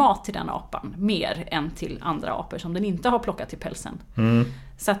sin mat till den apan mer än till andra apor som den inte har plockat i pälsen.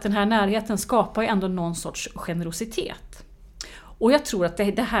 Så att den här närheten skapar ju ändå någon sorts generositet. Och jag tror att det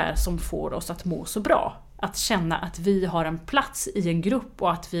är det här som får oss att må så bra. Att känna att vi har en plats i en grupp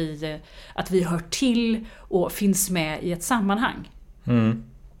och att vi hör till och finns med i ett sammanhang.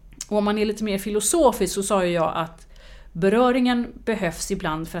 Och om man är lite mer filosofisk så sa ju jag att beröringen behövs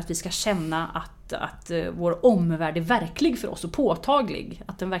ibland för att vi ska känna att vår omvärld är verklig för oss och påtaglig,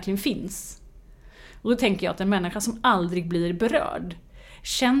 att den verkligen finns. Och då tänker jag att en människa som aldrig blir berörd,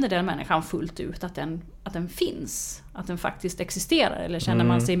 känner den människan fullt ut att den finns, att den faktiskt existerar, eller känner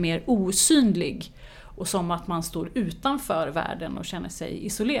man sig mer osynlig och som att man står utanför världen och känner sig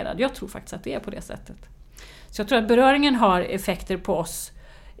isolerad? Jag tror faktiskt att det är på det sättet. Så jag tror att beröringen har effekter på oss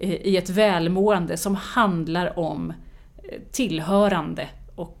i ett välmående som handlar om tillhörande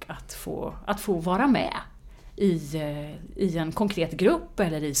och att få vara med i en konkret grupp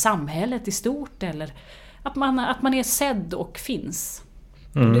eller i samhället i stort, eller att man är sedd och finns.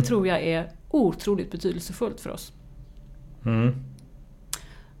 Och det tror jag är otroligt betydelsefullt för oss.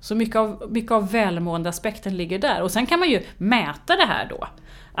 Så mycket av välmåendeaspekten ligger där. Och sen kan man ju mäta det här då.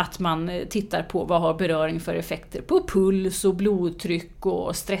 Att man tittar på vad har beröring för effekter på puls och blodtryck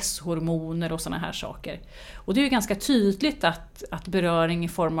och stresshormoner och såna här saker. Och det är ju ganska tydligt att beröring i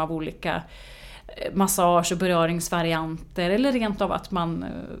form av olika massage och beröringsvarianter eller rent av att man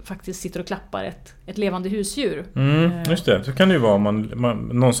faktiskt sitter och klappar ett levande husdjur. Just det, så kan det ju vara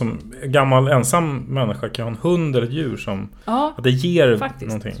någon som gammal ensam människa kan ha en hund eller ett djur som att det ger faktiskt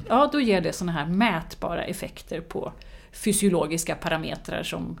någonting. Ja, då ger det såna här mätbara effekter på fysiologiska parametrar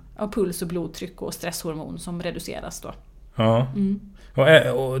som puls och blodtryck och stresshormon som reduceras då. Ja.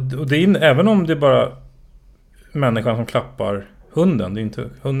 Och det är, även om det är bara människan som klappar hunden,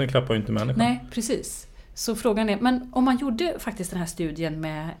 hunden klappar ju inte människan. Nej, precis. Så frågan är, men om man gjorde faktiskt den här studien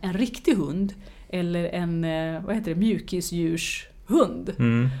med en riktig hund eller en mjukisdjurshund,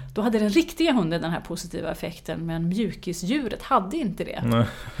 då hade den riktiga hunden den här positiva effekten, men mjukisdjuret hade inte det. Nej.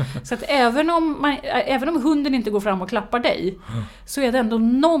 Så att även om hunden inte går fram och klappar dig, så är det ändå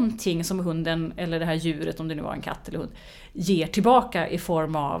någonting som hunden eller det här djuret, om det nu var en katt eller hund, ger tillbaka i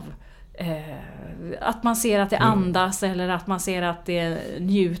form av att man ser att det andas eller att man ser att det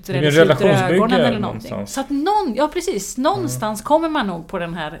njuter eller sluter ögonen eller någonting. Någonstans. Så att någonstans kommer man nog på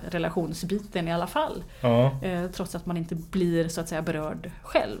den här relationsbiten i alla fall. Ja. Trots att man inte blir så att säga berörd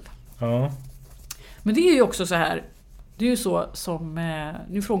själv. Ja. Men det är ju också så här, det är ju så som,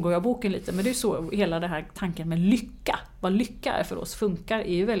 nu frångår jag boken lite, men det är så hela det här tanken med lycka. Vad lycka är för oss funkar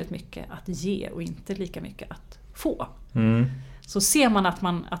är ju väldigt mycket att ge och inte lika mycket att få. Så ser man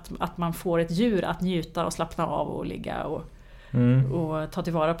att man får ett djur att njuta och slappna av och ligga och ta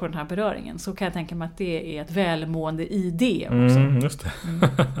tillvara på den här beröringen, så kan jag tänka mig att det är ett välmående i det också. Just det.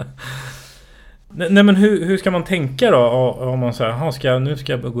 Nej, men hur ska man tänka då om man säger nu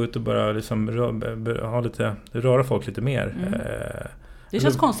ska jag gå ut och börja liksom röra folk lite mer? Det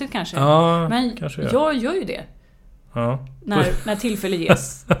känns konstigt kanske. Ja, men kanske jag gör ju det. Ja. När tillfälle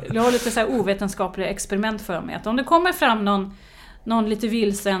ges. Jag har lite så här ovetenskapliga experiment för mig. Att om det kommer fram någon lite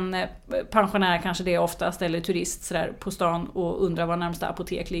vilsen pensionär, kanske det är oftast, eller turist så där, på stan och undrar var närmsta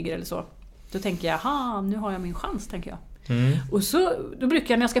apotek ligger eller så. Då tänker jag, nu har jag min chans, tänker jag. Och då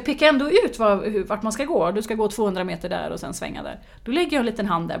brukar jag, när jag ska peka ändå ut vart man ska gå, du ska gå 200 meter där och sen svänga där. Då lägger jag en liten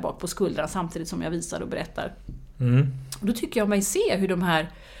hand där bak på skuldran samtidigt som jag visar och berättar. Och då tycker jag mig se hur de här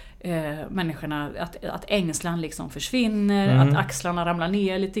människorna, att ängslan liksom försvinner, att axlarna ramlar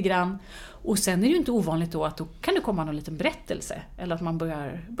ner lite grann. Och sen är det ju inte ovanligt då att då kan det komma någon liten berättelse eller att man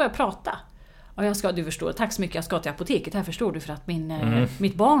börjar prata. Och du förstår, tack så mycket, jag ska till apoteket här, förstår du, för att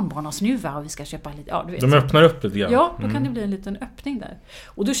mitt barnbarn har snuva och vi ska köpa lite, du vet. De öppnar upp lite grann. Ja, då kan det bli en liten öppning där.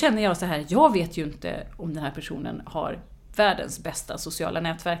 Och då känner jag så här, jag vet ju inte om den här personen har världens bästa sociala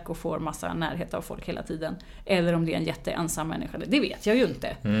nätverk och får massa närhet av folk hela tiden, eller om det är en jätteensam människa. Det vet jag ju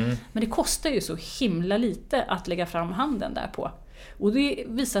inte. Men det kostar ju så himla lite att lägga fram handen där på. Och det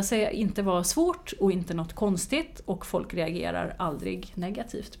visar sig inte vara svårt och inte något konstigt, och folk reagerar aldrig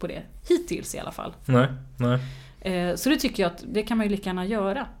negativt på det. Hittills i alla fall. Nej. Så det tycker jag att det kan man ju lika gärna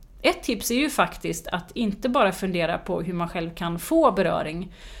göra. Ett tips är ju faktiskt att inte bara fundera på hur man själv kan få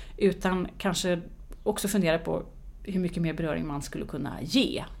beröring, utan kanske också fundera på hur mycket mer beröring man skulle kunna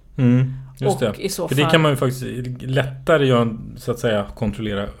ge. Just och det. I så för fall, det kan man ju faktiskt lättare göra, så att säga,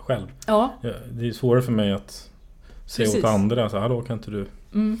 kontrollera själv. Ja. Det är svårare för mig att se åt andra, så hallå, kan inte du...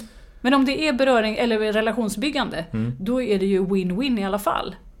 Men om det är beröring eller relationsbyggande, då är det ju win-win i alla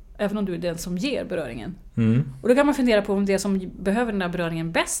fall. Även om du är den som ger beröringen. Och då kan man fundera på om det som behöver den där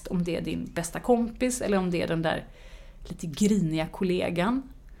beröringen bäst, om det är din bästa kompis eller om det är den där lite griniga kollegan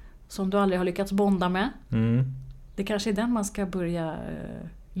som du aldrig har lyckats bonda med. Det kanske är den man ska börja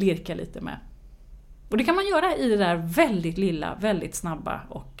lirka lite med. Och det kan man göra i det där väldigt lilla, väldigt snabba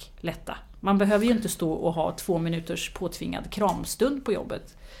och lätta. Man behöver ju inte stå och ha 2 minuters påtvingad kramstund på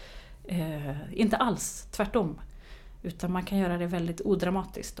jobbet. Inte alls, tvärtom. Utan man kan göra det väldigt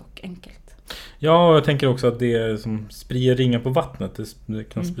odramatiskt och enkelt. Ja, jag tänker också att det som sprider ringar på vattnet, det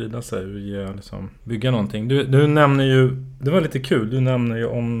kan sprida sig och liksom bygga någonting. Du nämner ju, det var lite kul, du nämner ju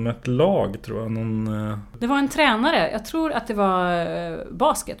om ett lag, tror jag. Det var en tränare, jag tror att det var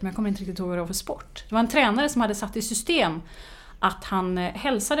basket, men jag kommer inte riktigt ihåg vad det var för sport. Det var en tränare som hade satt i system att han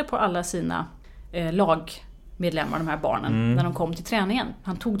hälsade på alla sina lagmedlemmar, de här barnen, när de kom till träningen.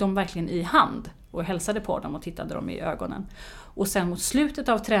 Han tog dem verkligen i hand och hälsade på dem och tittade dem i ögonen. Och sen mot slutet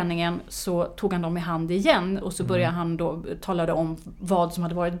av träningen så tog han dem i hand igen och så började han då tala om vad som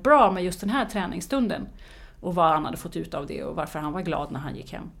hade varit bra med just den här träningsstunden och vad han hade fått ut av det och varför han var glad när han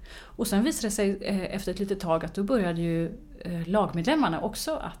gick hem. Och sen visade det sig efter ett litet tag att då började ju lagmedlemmarna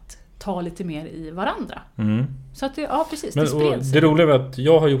också att ta lite mer i varandra. Så att det, precis, det spred sig. Det roliga är att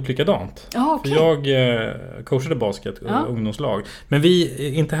jag har gjort likadant. Okay. För jag coachade basket och ungdomslag. Men vi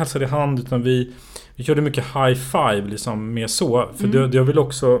inte hälsade i hand, utan vi körde mycket high five liksom, mer så. För jag vill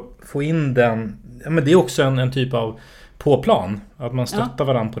också få in den, men det är också en typ av på plan. Att man stöttar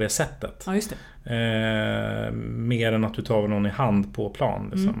varandra på det sättet. Ja, just det. Mer än att du tar någon i hand på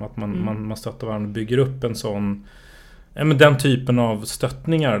plan. Liksom. Att man stöttar varandra och bygger upp en sån... men den typen av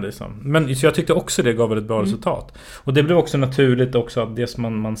stöttningar. Liksom. Men, så jag tyckte också det gav väldigt bra resultat. Och det blev också naturligt också att det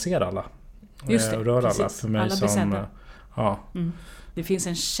som man ser alla. Just det, och rör precis. alla. För mig alla blir sedda. Ja. Det finns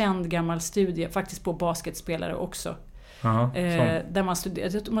en känd gammal studie, faktiskt på basketspelare också. Där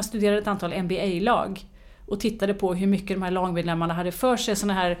man studerade ett antal NBA-lag och tittade på hur mycket de här lagmedlemmarna hade för sig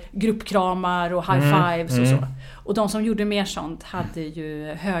såna här gruppkramar och high-fives och så. Och de som gjorde mer sånt hade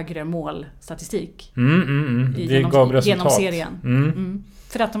ju högre målstatistik Det gav resultat. Genom serien.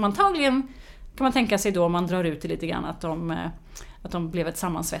 För att de antagligen kan man tänka sig då, om man drar ut det lite grann, att de blev ett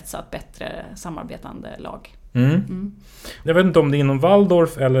sammansvetsat, bättre samarbetande lag. Jag vet inte om det är inom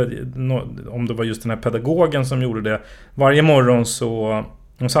Waldorf eller om det var just den här pedagogen som gjorde det. Varje morgon så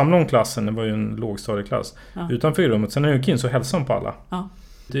de samlade om klassen, det var ju en lågstadieklass, utanför rummet. Sen när jag gick in så hälsade de på alla.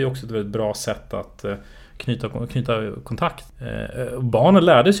 Det är också ett väldigt bra sätt att knyta kontakt. Barnen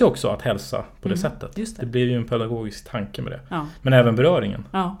lärde sig också att hälsa på det sättet. Det blev ju en pedagogisk tanke med det. Men även beröringen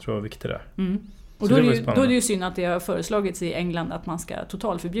tror jag var viktigt där. Och då är det ju synd att det har föreslagits i England att man ska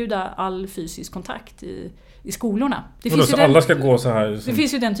totalförbjuda all fysisk kontakt i skolorna. Alla ska gå så här. Det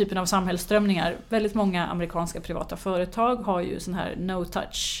finns ju den typen av samhällsströmningar. Väldigt många amerikanska privata företag har ju sån här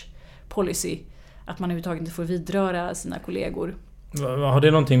no-touch policy. Att man överhuvudtaget inte får vidröra sina kollegor. Har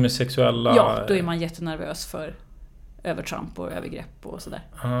det någonting med sexuella... Ja, då är man jättenervös för övertramp och övergrepp och sådär.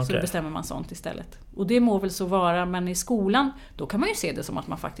 Så då bestämmer man sånt istället. Och det må väl så vara, men i skolan då kan man ju se det som att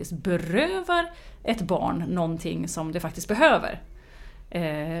man faktiskt berövar ett barn någonting som det faktiskt behöver.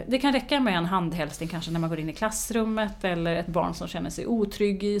 Det kan räcka med en handhälsning kanske när man går in i klassrummet, eller ett barn som känner sig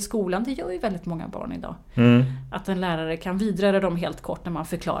otrygg i skolan. Det gör ju väldigt många barn idag. Att en lärare kan vidröra dem helt kort när man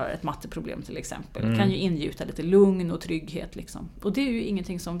förklarar ett matteproblem till exempel. Kan ju ingjuta lite lugn och trygghet liksom. Och det är ju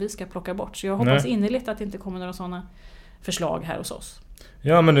ingenting som vi ska plocka bort. Så jag hoppas innerligt att det inte kommer några sådana förslag här hos oss.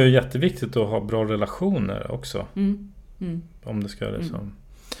 Ja, men det är jätteviktigt att ha bra relationer också. Om det ska liksom,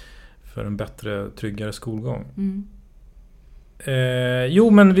 för en bättre, tryggare skolgång.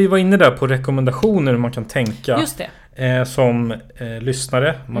 Men vi var inne där på rekommendationer man kan tänka. Just det. Som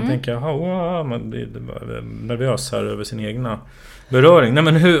lyssnare. Man tänker, man blir nervös här över sin egna beröring. Nej,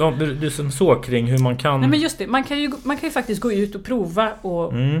 men du som så kring hur man kan... Nej, men just det, man kan ju faktiskt gå ut och prova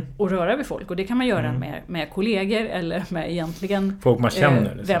och röra vid folk. Och det kan man göra med kollegor eller med egentligen folk man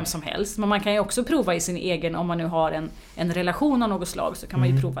känner, liksom. Vem som helst. Men man kan ju också prova i sin egen, om man nu har en relation av något slag, så kan man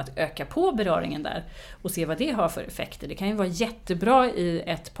ju prova att öka på beröringen där och se vad det har för effekter. Det kan ju vara jättebra i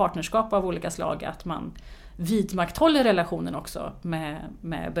ett partnerskap av olika slag att man vidmakthåller relationen också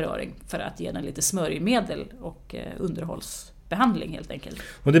med beröring, för att ge den lite smörjmedel och underhållsbehandling helt enkelt.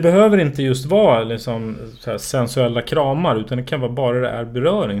 Och det behöver inte just vara liksom så här sensuella kramar, utan det kan vara bara det är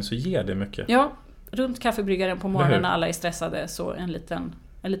beröring, så ger det mycket. Ja, runt kaffebryggaren på morgonen när alla är stressade, så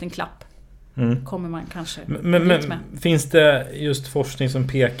en liten klapp kommer man kanske men finns det just forskning som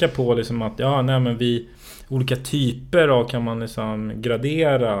pekar på liksom att vi olika typer av kan man liksom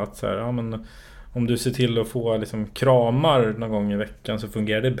gradera att så här, men om du ser till att få liksom kramar någon gång i veckan så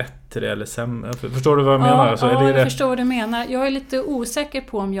fungerar det bättre eller sämre. Förstår du vad jag menar? Alltså, jag förstår vad du menar. Jag är lite osäker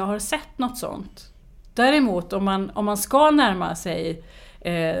på om jag har sett något sånt. Däremot om man ska närma sig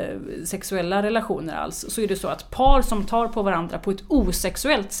sexuella relationer alls, så är det så att par som tar på varandra på ett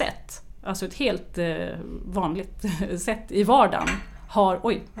osexuellt sätt, alltså ett helt vanligt sätt i vardagen,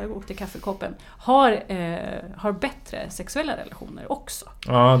 har bättre sexuella relationer också.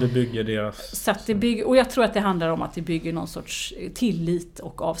 Ja, det bygger deras... Så att och jag tror att det handlar om att det bygger någon sorts tillit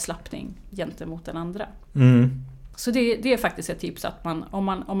och avslappning gentemot den andra. Så det är faktiskt ett tips, att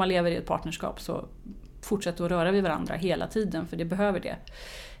om man lever i ett partnerskap, så fortsätt att röra vid varandra hela tiden, för det behöver det.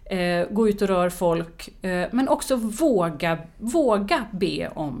 Gå ut och rör folk, men också våga be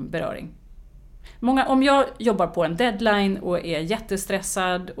om beröring. Om jag jobbar på en deadline och är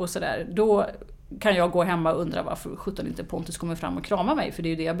jättestressad och sådär, då kan jag gå hemma och undra varför 17 inte Pontus kommer fram och krama mig, för det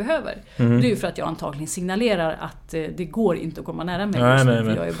är ju det jag behöver. Det är ju för att jag antagligen signalerar att det går inte att komma nära mig,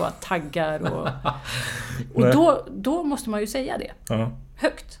 för jag är bara taggar och då måste man ju säga det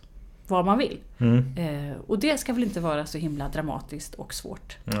högt, vad man vill. Och det ska väl inte vara så himla dramatiskt och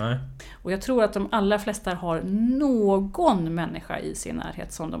svårt. Nej. Och jag tror att de allra flesta har någon människa i sin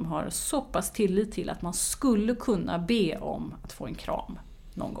närhet som de har så pass tillit till att man skulle kunna be om att få en kram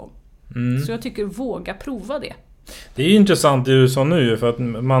någon gång. Så jag tycker våga prova det. Det är ju intressant i USA nu, för att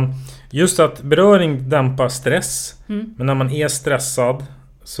just att beröring dämpar stress, men när man är stressad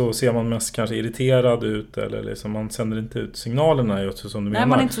så ser man mest kanske irriterad ut, eller liksom man sänder inte ut signalerna just som du menar. Nej,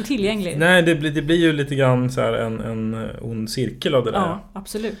 man är inte så tillgänglig. Nej, det blir ju lite grann så här en ond cirkel av det där. Ja,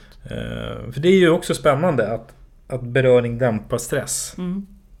 absolut. För det är ju också spännande att beröring dämpar stress.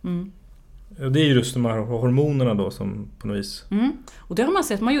 Det är ju just de här hormonerna då som på något vis. Och det har man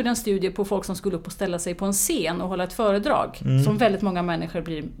sett. Man gjorde en studie på folk som skulle upp och ställa sig på en scen och hålla ett föredrag. Som väldigt många människor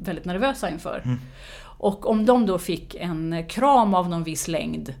blir väldigt nervösa inför. Och om de då fick en kram av någon viss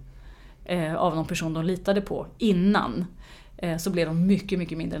längd av någon person de litade på innan, så blev de mycket,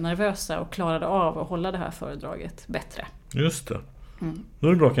 mycket mindre nervösa och klarade av att hålla det här föredraget bättre. Just det. Då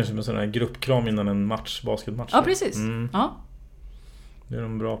är det bra kanske med sån här gruppkram innan en basketmatch. Ja, precis. Ja. Det är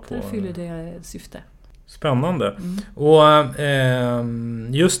de bra på. Det fyller det syfte. Spännande. Och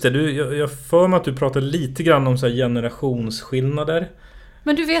just det, jag för mig att du pratade lite grann om så här generationsskillnader.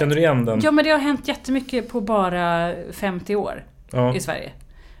 Men du vet, känner du igen den? Ja, men det har hänt jättemycket på bara 50 år i Sverige.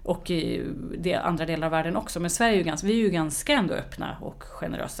 Och i andra delar av världen också. Men Sverige vi är ju ganska ändå öppna och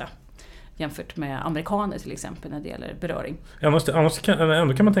generösa. Jämfört med amerikaner till exempel när det gäller beröring. Annars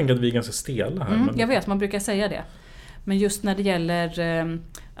kan man tänka att vi är ganska stela här. Jag vet, man brukar säga det. Men just när det gäller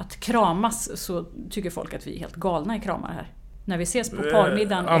att kramas så tycker folk att vi är helt galna i kramar här. När vi ses på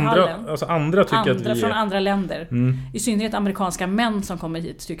parmiddagen i hallen. Alltså andra tycker att vi från andra länder. I synnerhet amerikanska män som kommer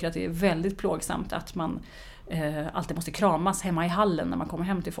hit tycker att det är väldigt plågsamt att man alltid måste kramas hemma i hallen när man kommer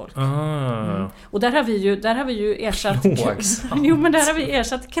hem till folk. Och där har vi ju ersatt där har vi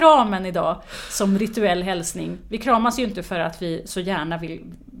ersatt kramen idag som rituell hälsning. Vi kramas ju inte för att vi så gärna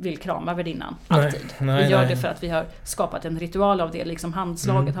vill krama värdinnan alltid. Vi gör det för att vi har skapat en ritual av det, liksom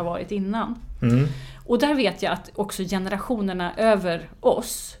handslaget har varit innan. Och där vet jag att också generationerna över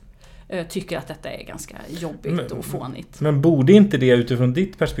oss tycker att detta är ganska jobbigt och fånigt. Men borde inte det utifrån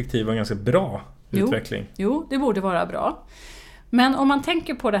ditt perspektiv vara en ganska bra utveckling? Jo, det borde vara bra. Men om man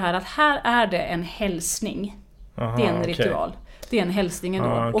tänker på det här att här är det en hälsning. Det är en ritual. Det är en hälsning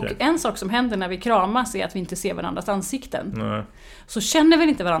ändå. Och en sak som händer när vi kramas är att vi inte ser varandras ansikten. Nej. Så känner vi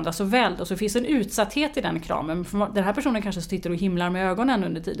inte varandra så väl och så finns en utsatthet i den kramen. Den här personen kanske sitter och himlar med ögonen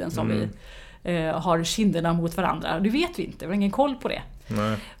under tiden som vi har kinderna mot varandra. Det vet vi inte, vi har ingen koll på det.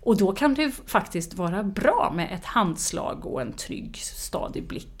 Nej. Och då kan det faktiskt vara bra med ett handslag och en trygg, stadig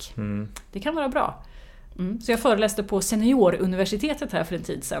blick. Det kan vara bra. Så jag föreläste på Senioruniversitetet här för en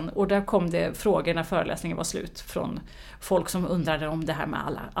tid sedan. Och där kom det frågor när föreläsningen var slut från folk som undrade om det här med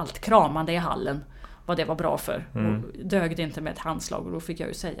allt kramande i hallen, vad det var bra för. Och dög det inte med ett handslag. Och då fick jag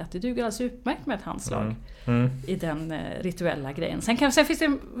ju säga att det duger alltså utmärkt med ett handslag i den rituella grejen. Sen finns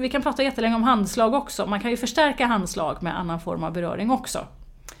det, vi kan prata jättelänge om handslag också. Man kan ju förstärka handslag med annan form av beröring också.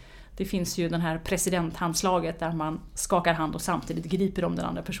 Det finns ju den här presidenthandslaget där man skakar hand och samtidigt griper om den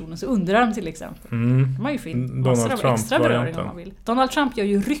andra personens underarm till exempel. Man ju få in massor av extra beröring om man vill. Donald Trump gör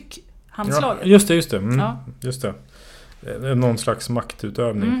ju ryckhandslaget. Ja, just det. Just det. Någon slags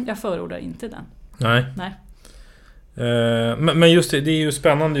maktutövning. Jag förordar inte den. Nej. Men just det är ju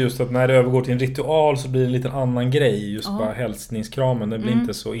spännande just att när det övergår till en ritual så blir det en lite annan grej. Just bara hälsningskramen. Den blir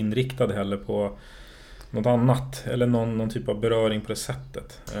inte så inriktad heller på något annat. Eller någon typ av beröring på det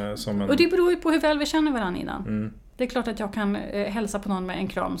sättet. Och det beror ju på hur väl vi känner varandra innan. Det är klart att jag kan hälsa på någon med en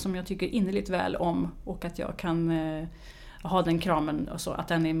kram som jag tycker innerligt väl om. Och att jag kan ha den kramen och så, att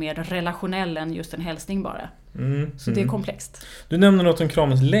den är mer relationell än just en hälsning bara. Så det är komplext. Du nämnde något om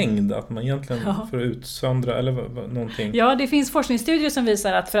kramens längd, att man egentligen får utsöndra eller någonting. Ja, det finns forskningsstudier som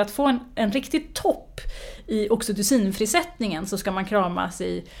visar att för att få en riktig topp i oxytocinfrisättningen så ska man kramas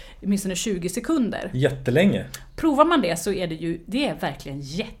i åtminstone 20 sekunder. Jättelänge. Provar man det så är det är verkligen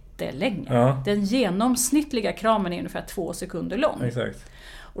jättelänge. Ja. Den genomsnittliga kramen är ungefär 2 sekunder lång. Exakt.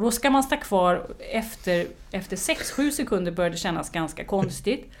 Och då ska man stå kvar efter 6-7 sekunder börjar det kännas ganska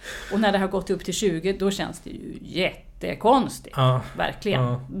konstigt. Och när det har gått upp till 20 då känns det ju jättekonstigt.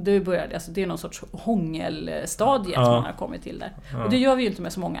 Verkligen. Det är någon sorts hångelstadiet man har kommit till där. Och det gör vi ju inte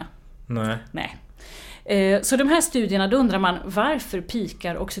med så många. Nej. Så de här studierna, då undrar man varför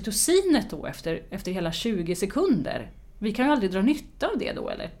pikar oxytocinet då efter hela 20 sekunder? Vi kan ju aldrig dra nytta av det då,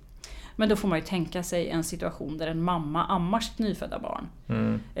 eller? Men då får man ju tänka sig en situation där en mamma ammar sitt nyfödda barn.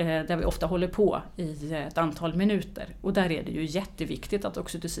 Där vi ofta håller på i ett antal minuter. Och där är det ju jätteviktigt att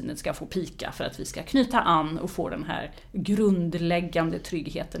oxytocinet ska få pika för att vi ska knyta an och få den här grundläggande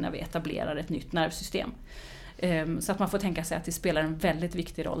tryggheten när vi etablerar ett nytt nervsystem. Så att man får tänka sig att det spelar en väldigt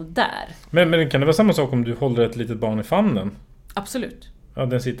viktig roll där. Men kan det vara samma sak om du håller ett litet barn i famnen? Absolut. Ja,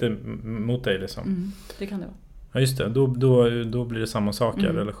 den sitter mot dig liksom. Det kan det vara. Ja, just det. Då blir det samma sak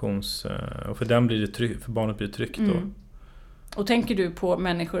relations... Och för den blir det för barnet blir det tryggt då. Och tänker du på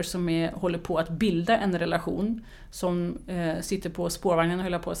människor som håller på att bilda en relation, som sitter på spårvagnen och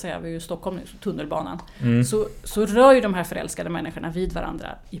håller på att säga, vi är ju i Stockholm nu, tunnelbanan, så rör ju de här förälskade människorna vid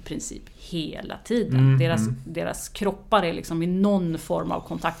varandra i princip hela tiden. Deras kroppar är liksom i någon form av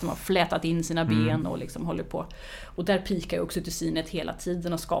kontakt, de har flätat in sina ben och liksom håller på. Och där pikar ju oxytocinet hela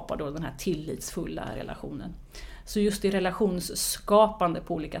tiden och skapar då den här tillitsfulla relationen. Så just i relationsskapande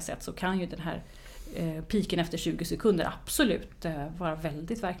på olika sätt så kan ju den här piken efter 20 sekunder absolut vara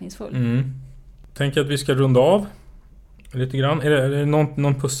väldigt verkningsfull. Tänker att vi ska runda av lite grann. Är det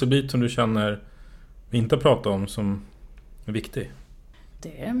någon pusselbit som du känner vi inte har pratat om som är viktig?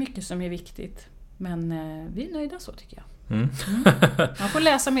 Det är mycket som är viktigt, men vi är nöjda så tycker jag. Man får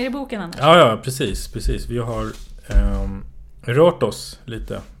läsa mer i boken annars. Ja, precis. Vi har rört oss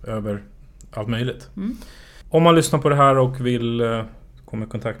lite över allt möjligt. Om man lyssnar på det här och vill komma i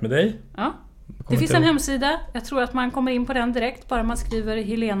kontakt med dig. Ja. Det finns en hemsida. Jag tror att man kommer in på den direkt. Bara man skriver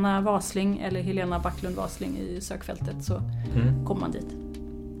Helena Wasling eller Helena Backlund Wasling i sökfältet så kommer man dit.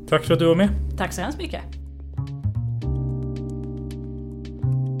 Tack för att du var med. Tack så hemskt mycket.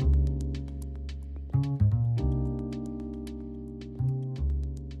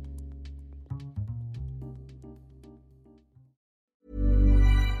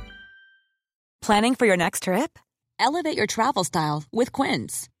 Planning for your next trip? Elevate your travel style with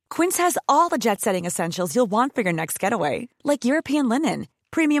Quince. Quince has all the jet-setting essentials you'll want for your next getaway, like European linen,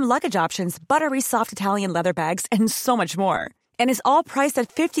 premium luggage options, buttery soft Italian leather bags, and so much more. And is all priced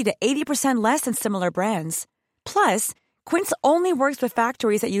at 50 to 80% less than similar brands. Plus, Quince only works with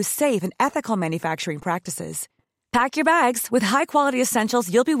factories that use safe and ethical manufacturing practices. Pack your bags with high-quality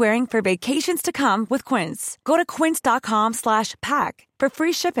essentials you'll be wearing for vacations to come with Quince. Go to quince.com/pack for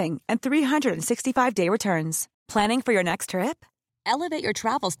free shipping and 365-day returns. Planning for your next trip? Elevate your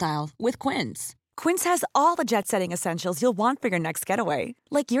travel style with Quince. Quince has all the jet-setting essentials you'll want for your next getaway,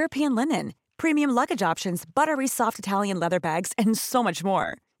 like European linen, premium luggage options, buttery soft Italian leather bags, and so much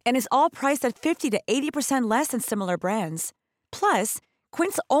more. And is all priced at 50 to 80% less than similar brands. Plus,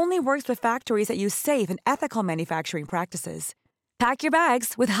 Quince only works with factories that use safe and ethical manufacturing practices. Pack your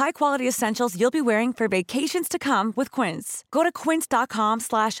bags with high-quality essentials you'll be wearing for vacations to come with Quince. Go to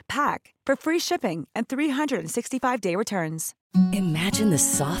quince.com/pack for free shipping and 365-day returns. Imagine the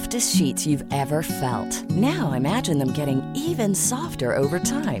softest sheets you've ever felt. Now imagine them getting even softer over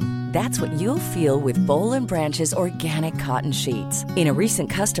time. That's what you'll feel with Boll & Branch's organic cotton sheets. In a recent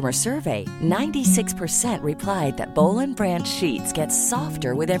customer survey, 96% replied that Boll & Branch sheets get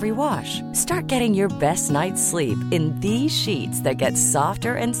softer with every wash. Start getting your best night's sleep in these sheets that get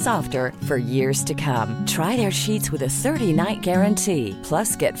softer and softer for years to come. Try their sheets with a 30-night guarantee.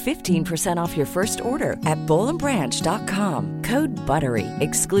 Plus, get 15% off your first order at bollandbranch.com. Code BUTTERY.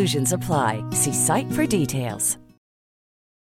 Exclusions apply. See site for details.